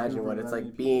Talking imagine over what it's that like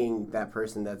many being that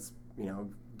person that's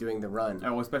doing the run.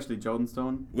 Oh, especially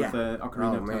Jotunstone Yeah. with the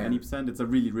Ocarina Oh, of Time man. Any Percent. It's a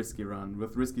really risky run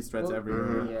with risky strats Well,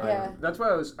 everywhere. Mhm. Yeah. That's why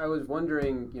I was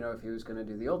wondering, if he was going to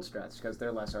do the old strats because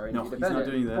they're less RNG No, he's not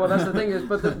dependent. doing that. Well, that's the thing is,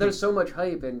 but there's so much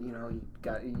hype, and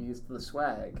you use the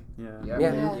swag. Yeah. Yeah,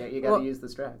 Yeah. you got to Well, use the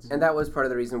strats. And that was part of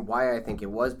the reason why I think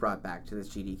it was brought back to this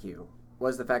GDQ,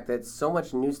 was the fact that so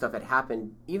much new stuff had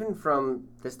happened, even from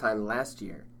this time last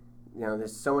year.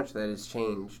 There's so much that has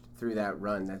changed through that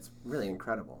run that's really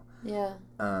incredible. Yeah.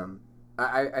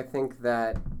 I think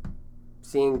that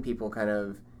seeing people kind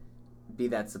of be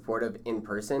that supportive in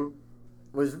person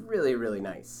was really, really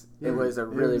nice. Yeah, it was a it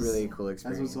really, was- really cool That's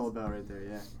what experience. it's all about, right there.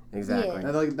 Yeah. Exactly.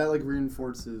 Yeah. That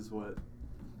reinforces what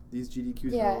these GDQs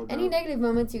are Yeah, all about. any negative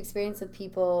moments you experience with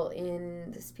people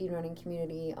in the speedrunning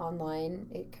community online,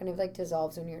 it kind of like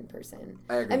dissolves when you're in person.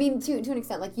 I agree. I mean, to an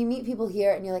extent, like you meet people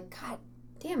here and you're like, God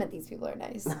damn it, these people are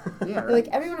nice. Yeah, You're right. like,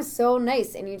 everyone is so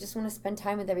nice, and you just want to spend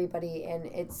time with everybody, and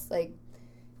it's like,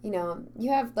 you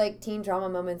have like teen drama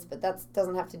moments, but that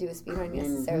doesn't have to do with speedrunning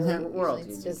necessarily. We're all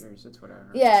Usually teenagers. it's just, It's whatever.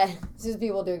 yeah, it's just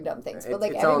people doing dumb things. But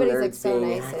like it's all everybody's nerds like so being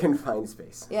nice. in a and- confined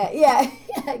space. yeah,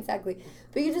 exactly.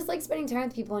 But you just like spending time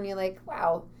with people, and you're like,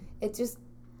 wow, it just,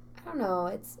 I don't know,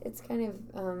 it's kind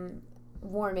of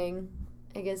warming,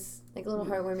 I guess, like a little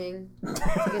heartwarming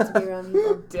to get to be around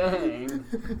people. Dang.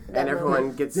 And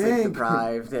everyone gets sleep Dang.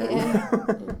 deprived. And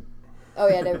Yeah. Oh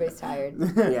yeah, and everybody's tired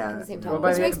at the yeah. same time, Well, by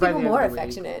which the- makes by people the end more of the week.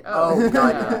 affectionate. Oh,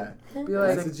 God, Yeah. yeah. Be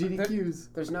like, That's the GDQs.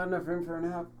 there's not enough room for a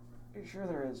nap. Sure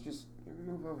there is. Just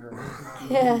move over.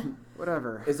 Yeah.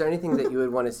 Whatever. Is there anything that you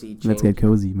would want to see change?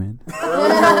 cozy, man.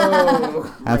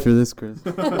 Whoa. After this, Chris.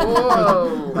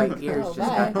 Whoa. My ears Oh, just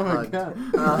bye. got Oh my hugged.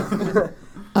 god.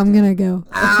 I'm gonna go.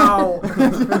 Ow!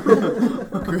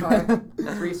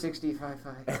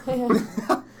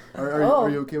 365.5. Are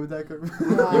you okay with that, Kurt?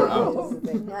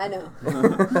 I know.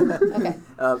 Okay.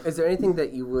 Is there anything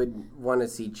that you would want to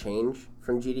see change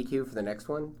from GDQ for the next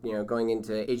one? Going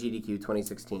into AGDQ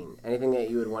 2016. Anything that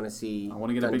you would want to see? I want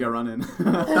to get a done bigger run in.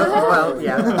 well,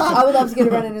 yeah. I would love to get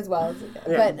a run in as well.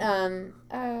 Yeah. But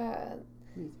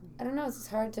I don't know. It's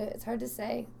hard to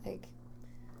say. Like,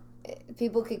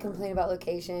 people could complain about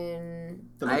location.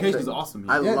 The I location is actually- awesome.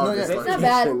 I Yeah, love no, this yeah. It's location.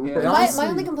 not bad. Yeah. My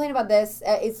only complaint about this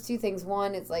is two things.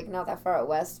 One, it's like not that far out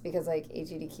west because like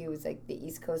AGDQ is like the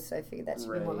East Coast, so I figured that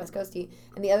should be more Right. West Coasty.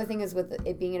 And the other thing is with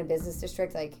it being in a business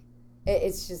district, like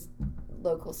it's just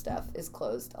local stuff is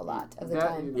closed a lot of the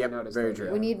time. Yep, noticed very that, true.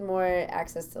 yeah. We need more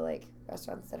access to like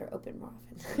restaurants that are open more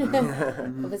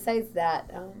often. But besides that,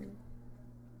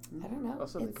 I don't know.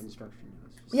 Also, the It's- construction.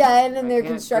 was just Yeah, like, and then I their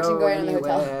can't construction go going on in the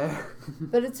hotel. anywhere.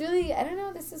 But it's really, I don't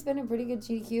know. This has been a pretty good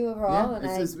GDQ overall, and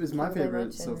it's my can't complain favorite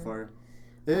much, so and far.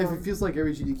 If it feels like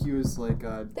every GDQ is like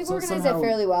They've so- organized it somehow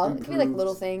fairly well. It could be like improved.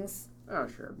 little things. Oh,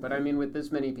 sure. But I mean, with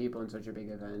this many people in such a big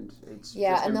event, it's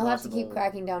Yeah, just and they'll have to keep impossible.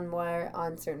 cracking down more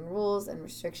on certain rules and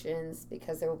restrictions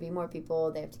because there will be more people.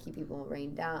 They have to keep people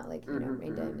reined down, like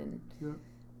reined in, and Yeah.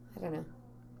 I don't know.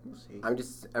 We'll see.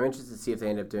 I'm interested to see if they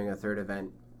end up doing a third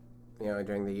event,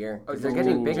 during the year. Oh, 'Cause they're just-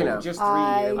 getting big just- enough. Just 3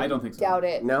 I years. I don't think so. doubt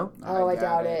it. No? Oh, I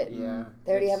doubt it. Yeah.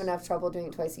 They already It's- have enough trouble doing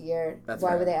it twice a year. That's Why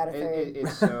fair. would they add a third?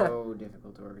 It's so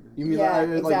difficult to organize. You mean Yeah, like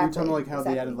you're exactly, talking like how they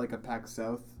exactly. added like a PAX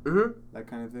South, Mm-hmm. that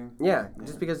kind of thing? Yeah, Yeah.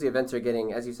 just because the events are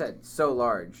getting, as you said, so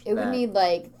large. It would that- need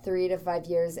like 3 to 5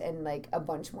 years and like a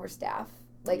bunch more staff,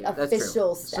 like Yeah. That's true.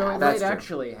 official So staff. it That's might true.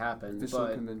 actually happen, Official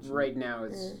but convention. right now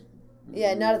it's...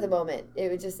 Yeah, not at the moment.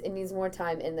 It needs more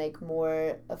time and like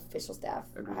more official staff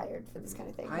Agreed. hired for this kind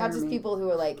of thing. Hire Not just me. people who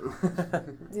are like,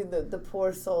 dude, the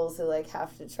poor souls who like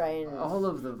have to try and All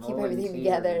of the keep everything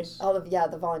together. volunteers, All of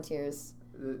the volunteers.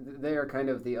 they are kind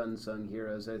of the unsung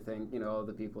heroes, I think. All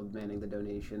the people manning the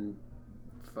donation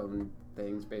phone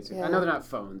things, basically. Yeah. I know they're not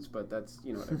phones, but that's,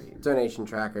 you know what I mean. Donation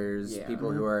trackers, Yeah.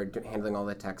 people who are handling all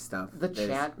the tech stuff. The There's-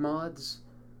 chat mods.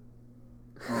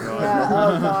 Yeah.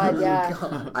 Oh God. Yeah.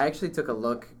 God. I actually took a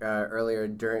look earlier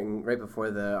right before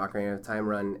the Ocarina of Time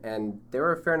run, and there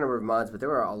were a fair number of mods, but there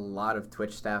were a lot of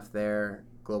Twitch staff there.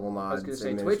 global I mods, was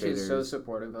going to say, Twitch is so administrators.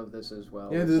 supportive of this as well.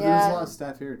 Yeah, there's a lot of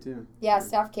staff here too. Yeah,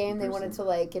 staff came. They wanted to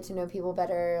like get to know people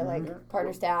better, like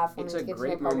partner staff. It's wanted a to get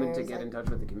great to know moment to partners, get like, in touch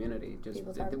with the community. Just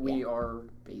people that talk- we are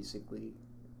basically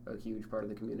a huge part of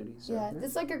the community. So. Yeah,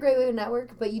 it's like a great way to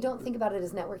network, but you don't think about it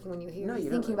as networking when you're here. No, you're you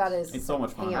thinking don't. about it as It's so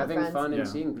much fun. hanging out with Having friends. fun and Yeah.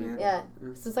 seeing people. Yeah,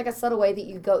 so it's like a subtle way that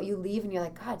you leave and you're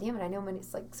like, God damn it, I know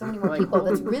it's like so many more people.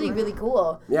 That's really really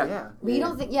cool. Yeah. But you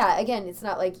don't think, yeah. Again, it's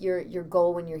not like your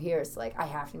goal when you're here is like I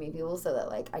have to meet people so that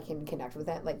like I can connect with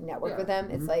them, like network Yeah. with them.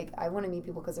 It's like I want to meet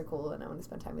people because they're cool and I want to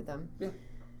spend time with them.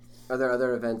 Are there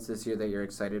other events this year that you're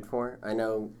excited for? I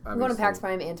know. I'm going to obviously- PAX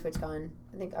Prime and TwitchCon.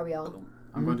 I think are we all?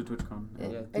 I'm going to TwitchCon. Yeah.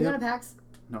 Yeah. Are you going to PAX?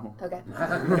 No. Okay.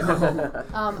 No.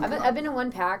 I've been to one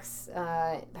PAX,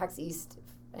 PAX East,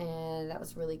 and that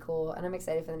was really cool. And I'm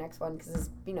excited for the next one because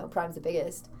Prime's the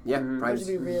biggest. Yeah, Mhm. Which Prime's would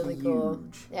be really cool.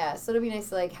 huge. Yeah, so it'll be nice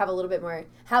to like have a little bit more,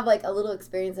 have like a little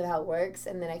experience of how it works,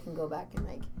 and then I can go back and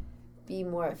like be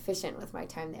more efficient with my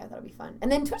time there. That'll be fun. And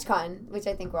then TwitchCon, which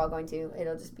I think we're all going to.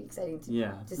 It'll just be exciting to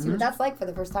Yeah. see what that's like for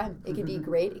the first time. It could be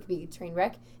great. It could be a train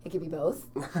wreck. It could be both.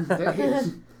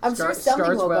 I'm I'm sure something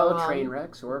starts will well, go wrong. train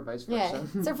wrecks, or vice versa. Yeah,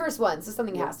 it's our first one, so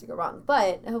something has to go wrong.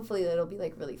 But hopefully it'll be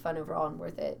like really fun overall and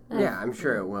worth it. Yeah, I'm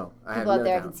sure it will. I have People out no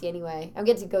there I doubt. can see anyway. I'm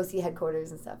getting to go see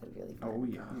headquarters and stuff. It'll be really fun. Oh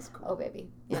yeah. That's cool. Oh baby.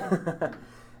 Yeah.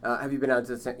 Have you been out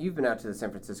to you've been out to the San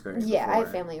Francisco area Yeah, I before.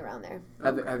 have family around there.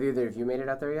 Have either of you made it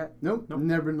out there yet? Nope, Nope.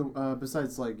 never been.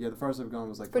 Besides, like, the farthest I've gone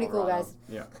was like Pretty cool, Colorado. guys.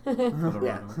 Yeah. Yeah,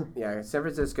 Colorado. yeah. San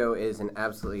Francisco is an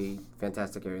absolutely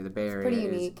fantastic area. The Bay Area pretty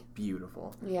is unique.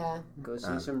 beautiful. Yeah, Go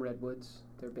see some redwoods.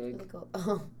 They're big. really cool.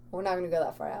 Oh, we're not going to go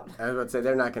that far out. I was about to say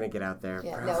they're not going to get out there.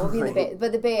 Yeah, no, we'll be in the Bay.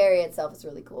 But the Bay Area itself is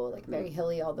really cool. Like very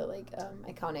hilly, all the like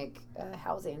iconic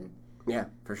housing. Yeah,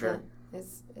 for sure.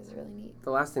 Is really neat.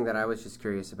 The last thing that I was just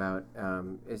curious about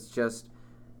is just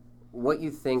what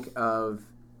you think of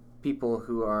people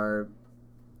who are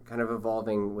kind of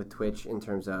evolving with Twitch in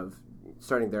terms of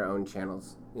starting their own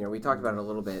channels. You know, we talked about it a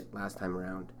little bit last time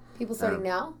around. People starting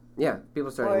now, Yeah, people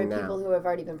or starting now. people who have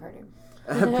already been partnered.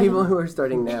 People who are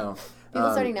starting now.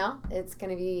 People starting now, it's going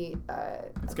to be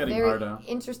It's a getting very harder.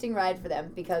 interesting ride for them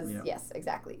because, Yeah. yes,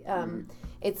 exactly.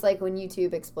 It's like when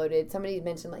YouTube exploded. Somebody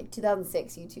mentioned like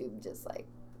 2006, YouTube just like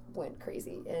went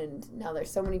crazy, and now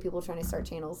there's so many people trying to start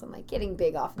channels and like getting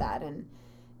big off that,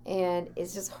 and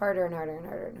it's just harder and harder and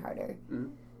harder and harder.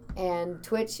 And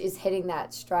Twitch is hitting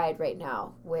that stride right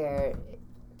now where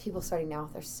people starting now,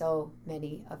 there's so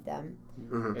many of them.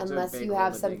 It's a Unless big you hole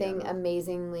have to dig something out of.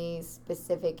 amazingly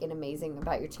specific and amazing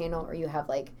about your channel, or you have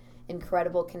like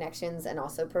incredible connections and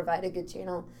also provide a good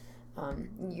channel,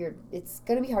 it's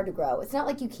going to be hard to grow. It's not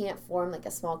like you can't form like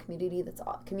a small community that's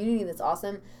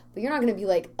awesome, but you're not going to be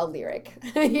like a Lyric,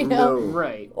 you know, No.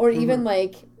 Right. or even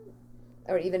like,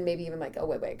 or even maybe even like a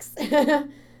Witwix.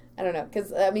 I don't know,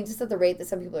 because I mean, just at the rate that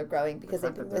some people are growing because The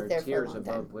they've fact been that with there there are for a tiers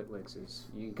long time. above Witwix is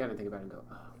you kind of think about it and go,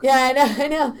 oh. Yeah, I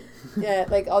know. Yeah,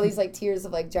 like all these like tiers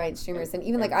of like giant streamers, and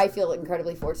even like I feel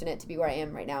incredibly fortunate to be where I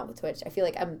am right now with Twitch. I feel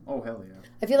like Oh hell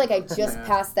yeah. I just Yeah.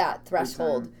 passed that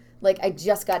threshold. time. Like I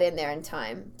just got in there in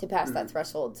time to pass that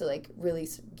threshold to like really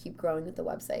keep growing with the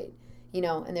website. You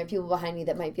know, and there are people behind me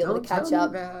that might be able Don't to catch tell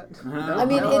up. me that. I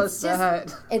mean, Tell it's us just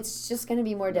that. it's just going to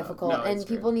be more difficult, no, and it's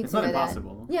people great. need It's to not know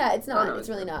impossible. that. Yeah, it's not. no, it's it's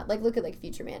really good. not. Like look at like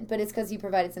Future Man, but it's because he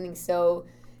provided something so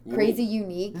crazy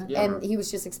unique, Yeah. and he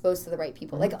was just exposed to the right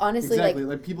people. Like honestly, Exactly,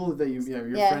 like like people that you, your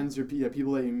Yeah. friends,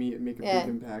 people that you meet make a Yeah. big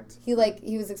impact. he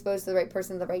was exposed to the right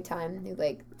person at the right time who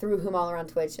like threw him all around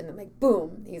Twitch, and then like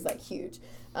boom, he's like huge.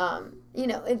 You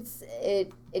know,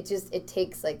 it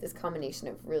takes like this combination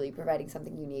of really providing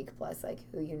something unique plus like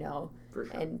who you know, For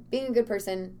sure. and being a good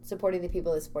person, supporting the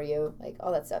people that support you, like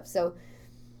all that stuff. So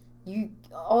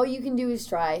all you can do is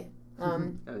try. Oh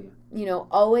yeah. You know,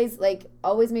 always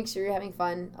make sure you're having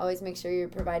fun. Always make sure you're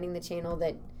providing the channel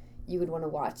that you would want to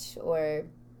watch, or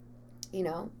you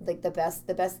know, like the best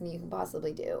thing you can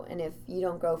possibly do. And if you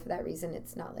don't grow for that reason,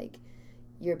 it's not like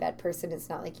you're a bad person. It's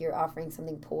not like you're offering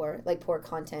something poor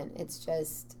content. It's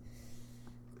just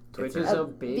Twitch is a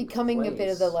big becoming a bit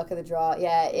of the luck of the draw.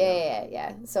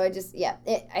 Yeah. So I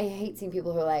hate seeing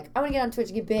people who are like, I want to get on Twitch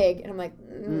and get big, and I'm like,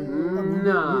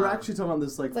 No. We were actually talking about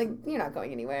this like it's like you're not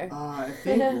going anywhere.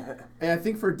 I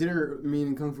think for dinner, me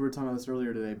and Kung Fu were talking about this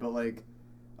earlier today, but like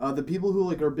the people who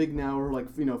like are big now are like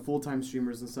full-time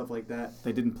streamers and stuff like that.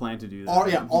 They didn't plan to do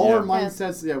that. All our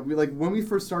mindsets. Yeah, we like when we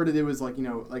first started, it was like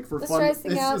like for Let's fun. try It's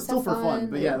this thing out, still have for fun, fun.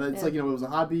 but it's like it was a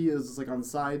hobby. It was just like on the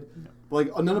side. But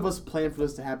like none of us planned for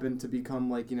this to happen to become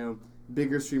like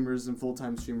bigger streamers and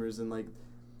full-time streamers, and like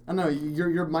I don't know,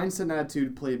 your mindset and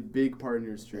attitude play a big part in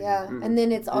your stream. Yeah, and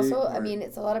then it's also, part. I mean,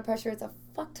 it's a lot of pressure. It's a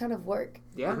fuck ton of work.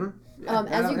 Yeah.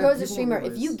 As you and grow as a people streamer,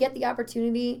 don't if you realize- get the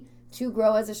opportunity to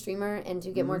grow as a streamer and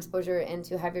to get more exposure and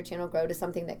to have your channel grow to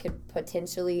something that could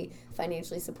potentially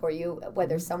financially support you,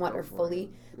 whether somewhat or fully,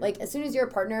 like as soon as you're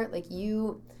a partner, like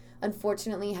you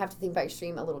unfortunately have to think about your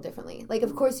stream a little differently. Like,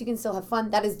 of course, you can still have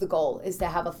fun. That is the goal, is to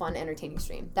have a fun, entertaining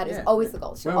stream. That is always the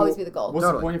goal. Should always be the goal. What's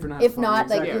the point if you're not having If fun? not,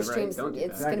 like Exactly. your right. streams, Don't do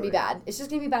it's that. going to be Exactly. bad. It's just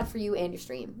going to be bad for you and your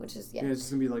stream, which is Yeah, it's just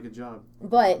gonna be like a job.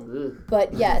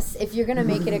 But yes, if you're going to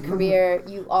make it a career,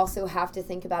 you also have to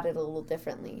think about it a little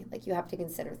differently. Like, you have to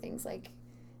consider things like,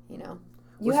 you know,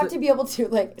 you What's have the- to be able to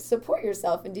like support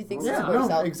yourself and do things to Yeah, support no,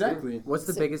 yourself. exactly. What's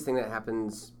the biggest thing that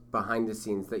happens behind the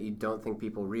scenes that you don't think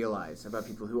people realize about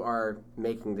people who are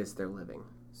making this their living?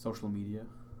 Social media.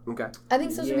 Okay. I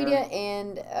think social Yeah. media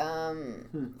and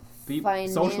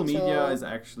Social media Financial- is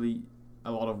actually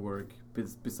a lot of work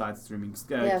besides streaming.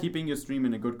 Yeah. Keeping your stream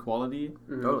in a good quality,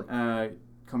 Totally.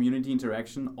 community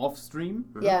interaction off stream.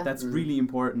 yeah. That's really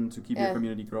important to keep Yeah. your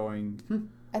community growing.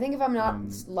 I think if I'm not Um,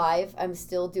 live, I'm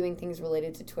still doing things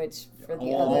related to Twitch for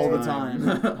the All other. the time.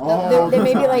 There, All there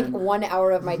may the be like time. 1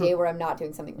 hour of my day where I'm not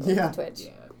doing something related Yeah. to Twitch.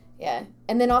 Yeah. Yeah,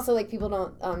 and then also like people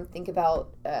don't think about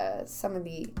some of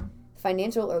the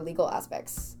financial or legal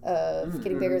aspects of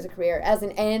getting bigger as a career as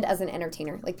an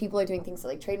entertainer. Like people are doing things to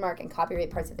like trademark and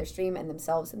copyright parts of their stream and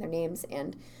themselves and their names,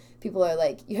 and people are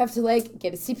like, you have to like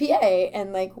get a CPA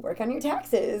and like work on your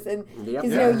taxes, and Yep.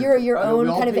 because you know you're your I mean, own we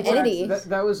all kind of pay entity.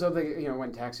 That was something, you know,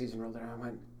 when tax season rolled around, I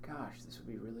went, gosh, this would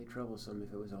be really troublesome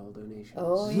if it was all donations.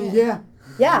 Oh yeah, Yeah.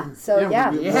 yeah. So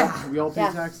yeah. We all pay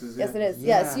Yeah. taxes. Yes, yeah. it is.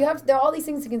 Yes, you have to, there are all these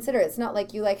things to consider. It's not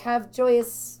like you like have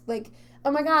joyous like,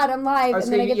 oh my god, I'm live,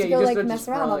 and then I get to go like mess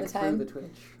around all the time. The Twitch.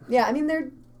 Yeah, I mean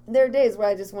there are days where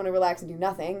I just want to relax and do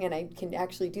nothing, and I can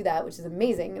actually do that, which is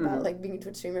amazing about like being a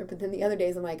Twitch streamer. But then the other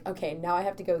days I'm like, okay, now I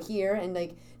have to go here and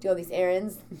like do all these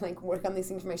errands, like work on these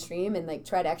things for my stream, and like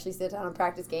try to actually sit down and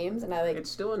practice games. And I like,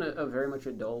 It's still a very much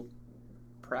adult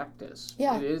practice.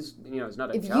 Yeah. It is, you know, it's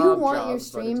not a if job. you want job, your but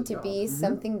stream it's a to job. be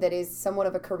something that is somewhat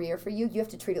of a career for you, you have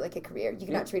to treat it like a career. You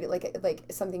cannot Yeah. treat it like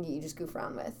something that you just goof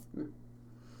around with.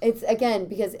 It's again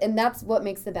because, and that's what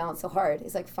makes the balance so hard,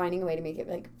 is like finding a way to make it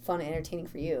like fun and entertaining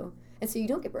for you, and so you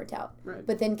don't get burnt out. Right.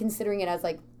 But then considering it as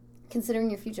like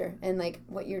considering your future and like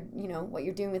what you're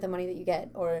doing with the money that you get,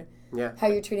 or Yeah. how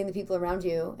you're treating the people around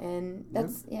you, and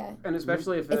that's And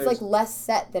especially if it's there's, like less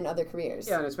set than other careers.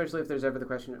 yeah, and especially if there's ever the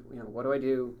question, you know, what do I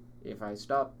do if I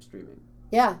stop streaming?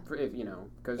 Yeah. For if you know,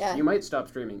 because Yeah. you might stop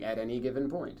streaming at any given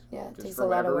point. Yeah, it Just takes for a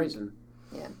lot of whatever work. reason.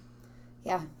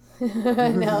 Yeah.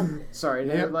 No. Sorry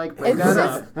to Yep. like bring It's that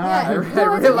just- up. yeah, I no, it's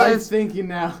I'm realized thinking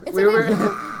now. It's we okay. were.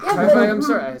 but- I'm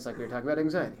sorry. It's like we were talking about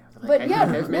anxiety. Like, But yeah,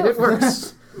 I've made no. it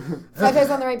worse. That guy's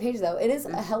on the right page, though. It is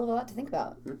a hell of a lot to think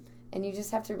about. And you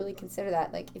just have to really consider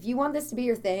that. Like, if you want this to be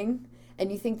your thing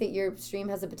and you think that your stream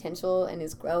has a potential and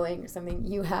is growing or something,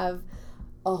 you have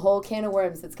a whole can of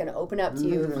worms that's going to open up to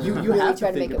you. if You really have to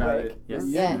try to think make it about work. it. Yes.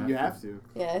 Yeah. You have to.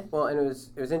 Yeah. Well, and it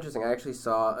was interesting. I actually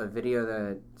saw a video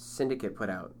that Syndicate put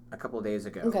out a couple of days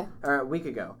ago, Okay. or a week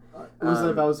ago. Was it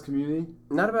about his community?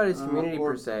 Not about his community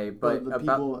or per se, but the about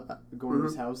people going to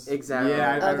his house? Exactly.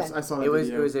 Yeah, Okay. I saw that it was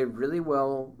video. it was a really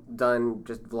well done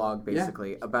just vlog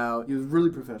basically about He was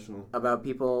really professional.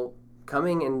 people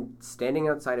coming and standing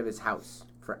outside of his house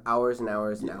for hours and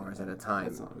hours and hours at a time,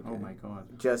 That's not okay. Oh my god.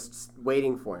 just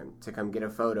waiting for him to come get a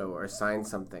photo or sign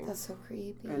something. That's so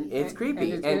creepy. It's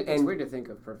creepy, And, and- it's weird to think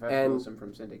of professionalism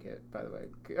from Syndicate, by the way.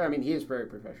 I mean, he is very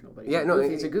professional, but he's Yeah, a no, goofy,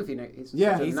 it- he's a goofy. He's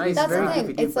Yeah, such a he's- nice he's That's very the guy. thing.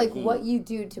 goofy dude, It's like but he- what you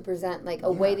do to present, like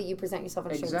a way that you present yourself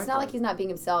on stream. It's not Exactly. like he's not being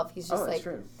himself. He's just Oh, like that's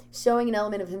true. showing an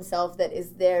element of himself that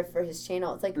is there for his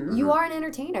channel. It's like you are an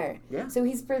entertainer. Yeah. So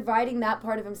he's providing that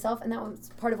part of himself, and that was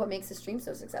part of what makes his stream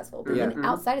so successful. But Yeah. then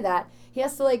outside of that, he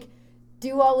has to like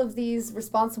do all of these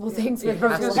responsible things with He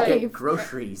his has to get life.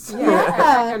 groceries.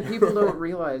 Yeah. And people don't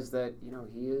realize that, you know,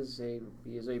 he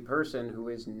is a person who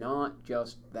is not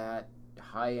just that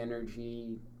high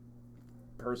energy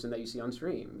person that you see on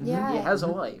stream. Yeah. He has a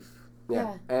life.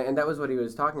 Yeah, and that was what he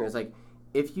was talking about. It's like,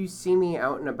 if you see me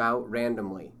out and about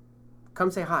randomly,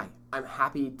 come say hi. I'm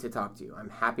happy to talk to you. I'm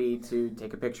happy to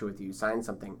take a picture with you, sign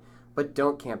something, but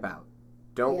don't camp out.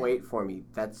 Don't Yeah. wait for me.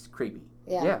 That's creepy.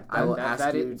 Yeah. I will that, ask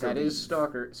that you is, to that is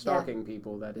leave. stalking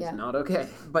people. That is Yeah. not okay.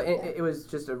 But it was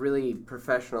just a really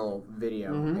professional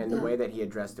video, and the Yeah. way that he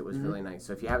addressed it was really nice.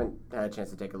 So if you haven't had a chance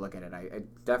to take a look at it, I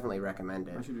definitely recommend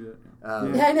it. I should do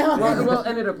that. Yeah, I know. Well,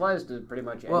 and it applies to pretty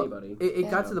much Well, anybody. it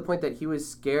Yeah. got to the point that he was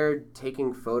scared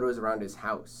taking photos around his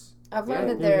house I've learned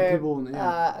Yeah, that there people,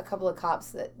 are a couple of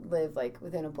cops that live like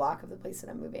within a block of the place that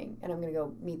I'm moving, and I'm gonna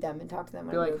go meet them and talk to them. Be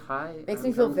When I like, move. hi. Makes I'm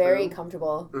me feel Kung very Fu.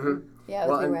 comfortable. Mhm. Yeah,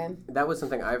 Well, with me and where I am. that was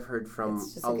something I've heard from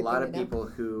It's just a a good lot thing of to know. people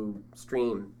who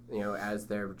stream, as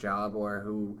their job or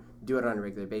who do it on a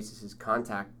regular basis is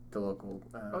contact the local.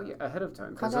 Oh yeah, ahead of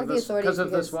time Contact the authorities because of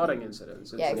the because- swatting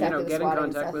incidents. It's, Yeah, exactly, the get in swatting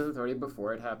contact stuff. with authority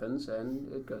before it happens, and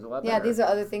it goes a lot Yeah, better. these are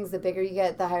other things. The bigger you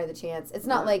get, the higher the chance. It's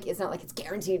not Yeah. like it's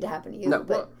guaranteed to happen to you. No,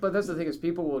 but But that's the thing is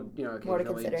people will More to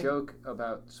occasionally consider. joke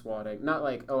about swatting. Not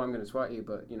like, oh, I'm going to swat you,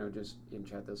 but just in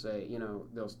chat they'll say,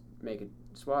 they'll make a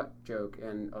SWAT joke,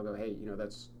 and I'll go, hey,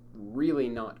 that's really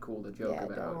not cool to joke Yeah,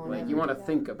 don't about. wanna Like ever you want to do that.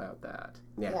 think about that.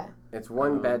 Yeah. It's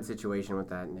one Um, bad situation with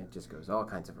that, and it just goes all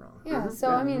kinds of wrong. yeah. Mhm. So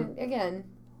Yeah. I mean, again,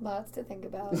 lots to think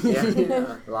about.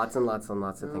 Yeah. Lots and lots and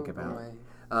lots to think Oh, about. boy.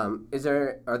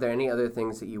 Are there any other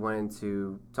things that you wanted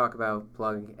to talk about,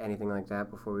 plug, anything like that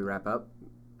before we wrap up?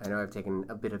 I know I've taken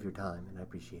a bit of your time, and I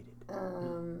appreciate it.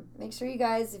 Make sure you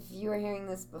guys, if you are hearing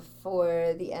this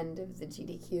before the end of the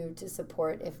GDQ, to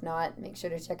support. If not, make sure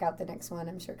to check out the next one.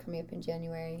 I'm sure coming up in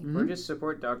January. Or just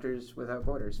support Doctors Without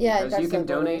Borders. Yeah, because you Doctors can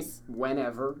Without donate Borders.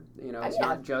 whenever. It's yeah.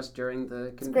 not just during the.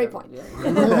 It's a great point.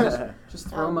 Yeah. just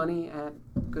throw money at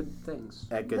good things.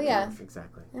 At good Well, yeah. things,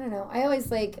 exactly. I don't know. I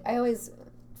always,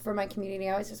 for my community,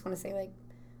 I always just want to say,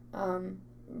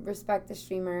 respect the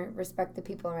streamer, respect the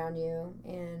people around you,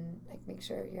 and make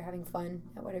sure you're having fun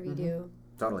at whatever you do.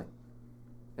 Totally.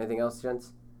 Anything else,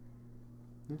 gents?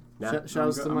 No?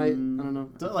 Shouts to my, I I'm- don't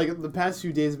know. Like the past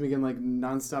few days, I've been getting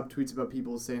nonstop tweets about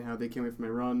people saying how they can't wait for my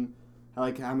run,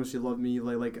 how much they love me,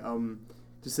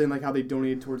 just saying how they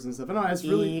donated towards and stuff. I don't know. It's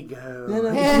really. Ego.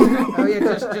 Yeah, no. Oh yeah,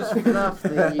 just fluff the.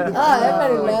 Everybody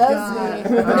my loves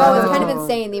me. God. No, it's kind of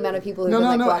insane the amount of people who No,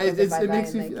 been no. walking It the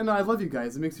makes bye-bye me. and, No, I love you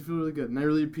guys. It makes me feel really good, and I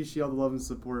really appreciate all the love and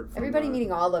support. From, everybody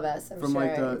meeting all of us. I'm from, sure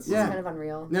the- it's yeah. just kind of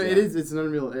unreal. No, it is. It's an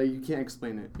unreal. You can't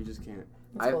explain it. You just can't.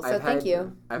 It's cool. So thank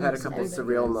you. I've had a couple Everybody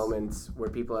surreal does. moments where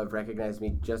people have recognized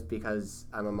me just because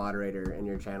I'm a moderator in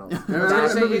your channel. I I was remember gonna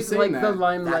say, you it's saying like that. the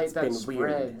limelight That's that been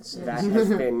weird. spreads. That has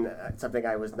been something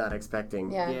I was not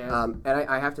expecting. Yeah. Yeah. And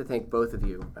I have to thank both of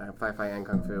you, Fi and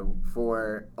Kung Fu,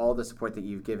 for all the support that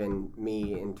you've given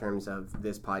me in terms of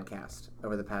this podcast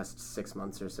over the past 6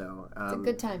 months or so. It's a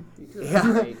good time.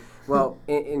 Yeah. Well,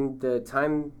 in the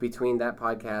time between that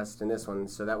podcast and this one,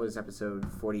 so that was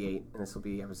episode 48, and this will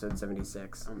be episode 76.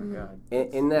 Oh my God.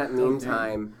 In that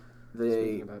meantime,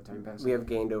 Speaking about time passing. we have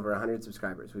gained over 100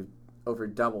 subscribers. We've over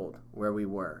doubled where we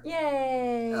were.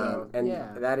 Yay! And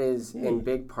yeah. that is in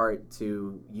big part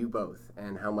to you both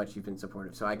and how much you've been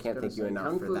supportive. So I can't Gonna thank you say, enough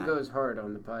Kung for Fu that. goes hard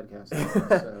on the podcast.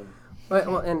 So.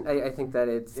 And I think that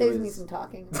it Saves me was... some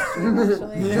talking.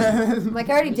 Actually. Yeah. I'm like,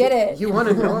 I already did it. You want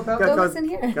to know about Go that? listen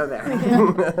here. Go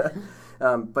there.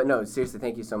 But no, seriously,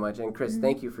 thank you so much. And Chris,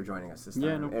 thank you for joining us this time.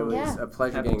 Yeah, no It problem. was Yeah. a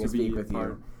pleasure Happy getting to to be speak a with you.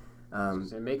 part.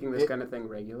 So making this kind of thing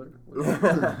regular.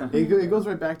 It goes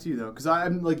right back to you though, because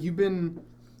I'm you've been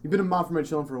a mod for my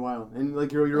channel for a while, and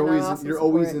you're always awesome you're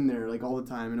always support. in there all the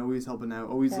time and always helping out,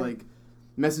 always Yeah.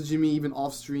 messaging me even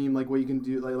off stream what you can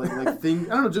do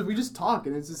thing. I don't know, we just talk,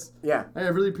 and it's just Yeah. I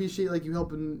really appreciate you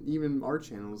helping even our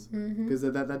channels, because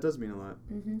that does mean a lot.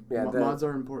 Yeah, Mods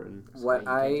are important. what you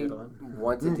can't I do it alone.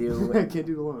 want to do... I can't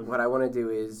do it alone. What I want to do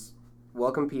is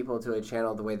welcome people to a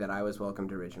channel the way that I was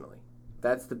welcomed originally.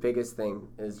 That's the biggest thing,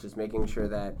 is just making sure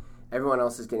that everyone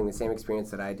else is getting the same experience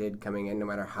that I did coming in, no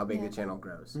matter how big Yeah. the channel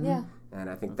grows. Yeah. And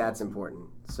I think that's important.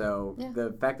 So Yeah.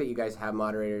 the fact that you guys have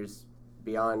moderators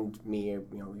beyond me,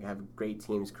 we have great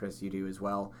teams, Chris, you do as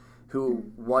well, who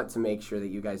want to make sure that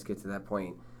you guys get to that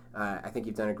point. I think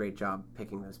you've done a great job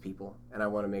picking those people, and I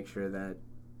want to make sure that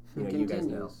you guys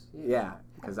know. Continues, Yeah,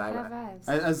 because High I... vibes.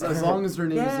 As long as their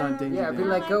name is not danger. Yeah, I'd be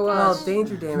damage. like, go Well, on.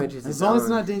 danger damage is As its long as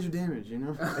it's own- not danger damage,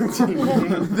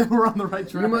 then we're on the right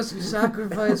track. You must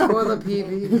sacrifice for the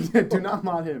PB. Yeah, do not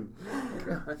mod him.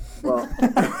 Well,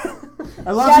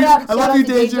 I love Shout you. out- I shout love out you,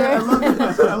 to Danger. Danger. I love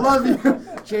you. I love you.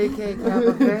 JK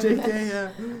Kappa Bear. JK,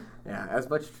 yeah. yeah, as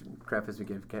much crap as we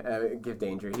give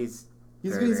Danger, he's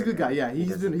He's very, a very good guy. Yeah, He he's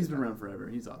does been a he's good been job. around forever.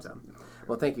 He's awesome.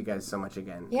 Well, thank you guys so much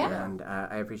again. Yeah. And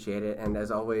I appreciate it. And as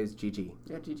always, GG.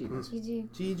 Yeah, GG. GG.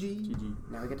 GG.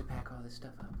 GG. Now we get to pack all this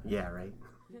stuff up. Yeah, right.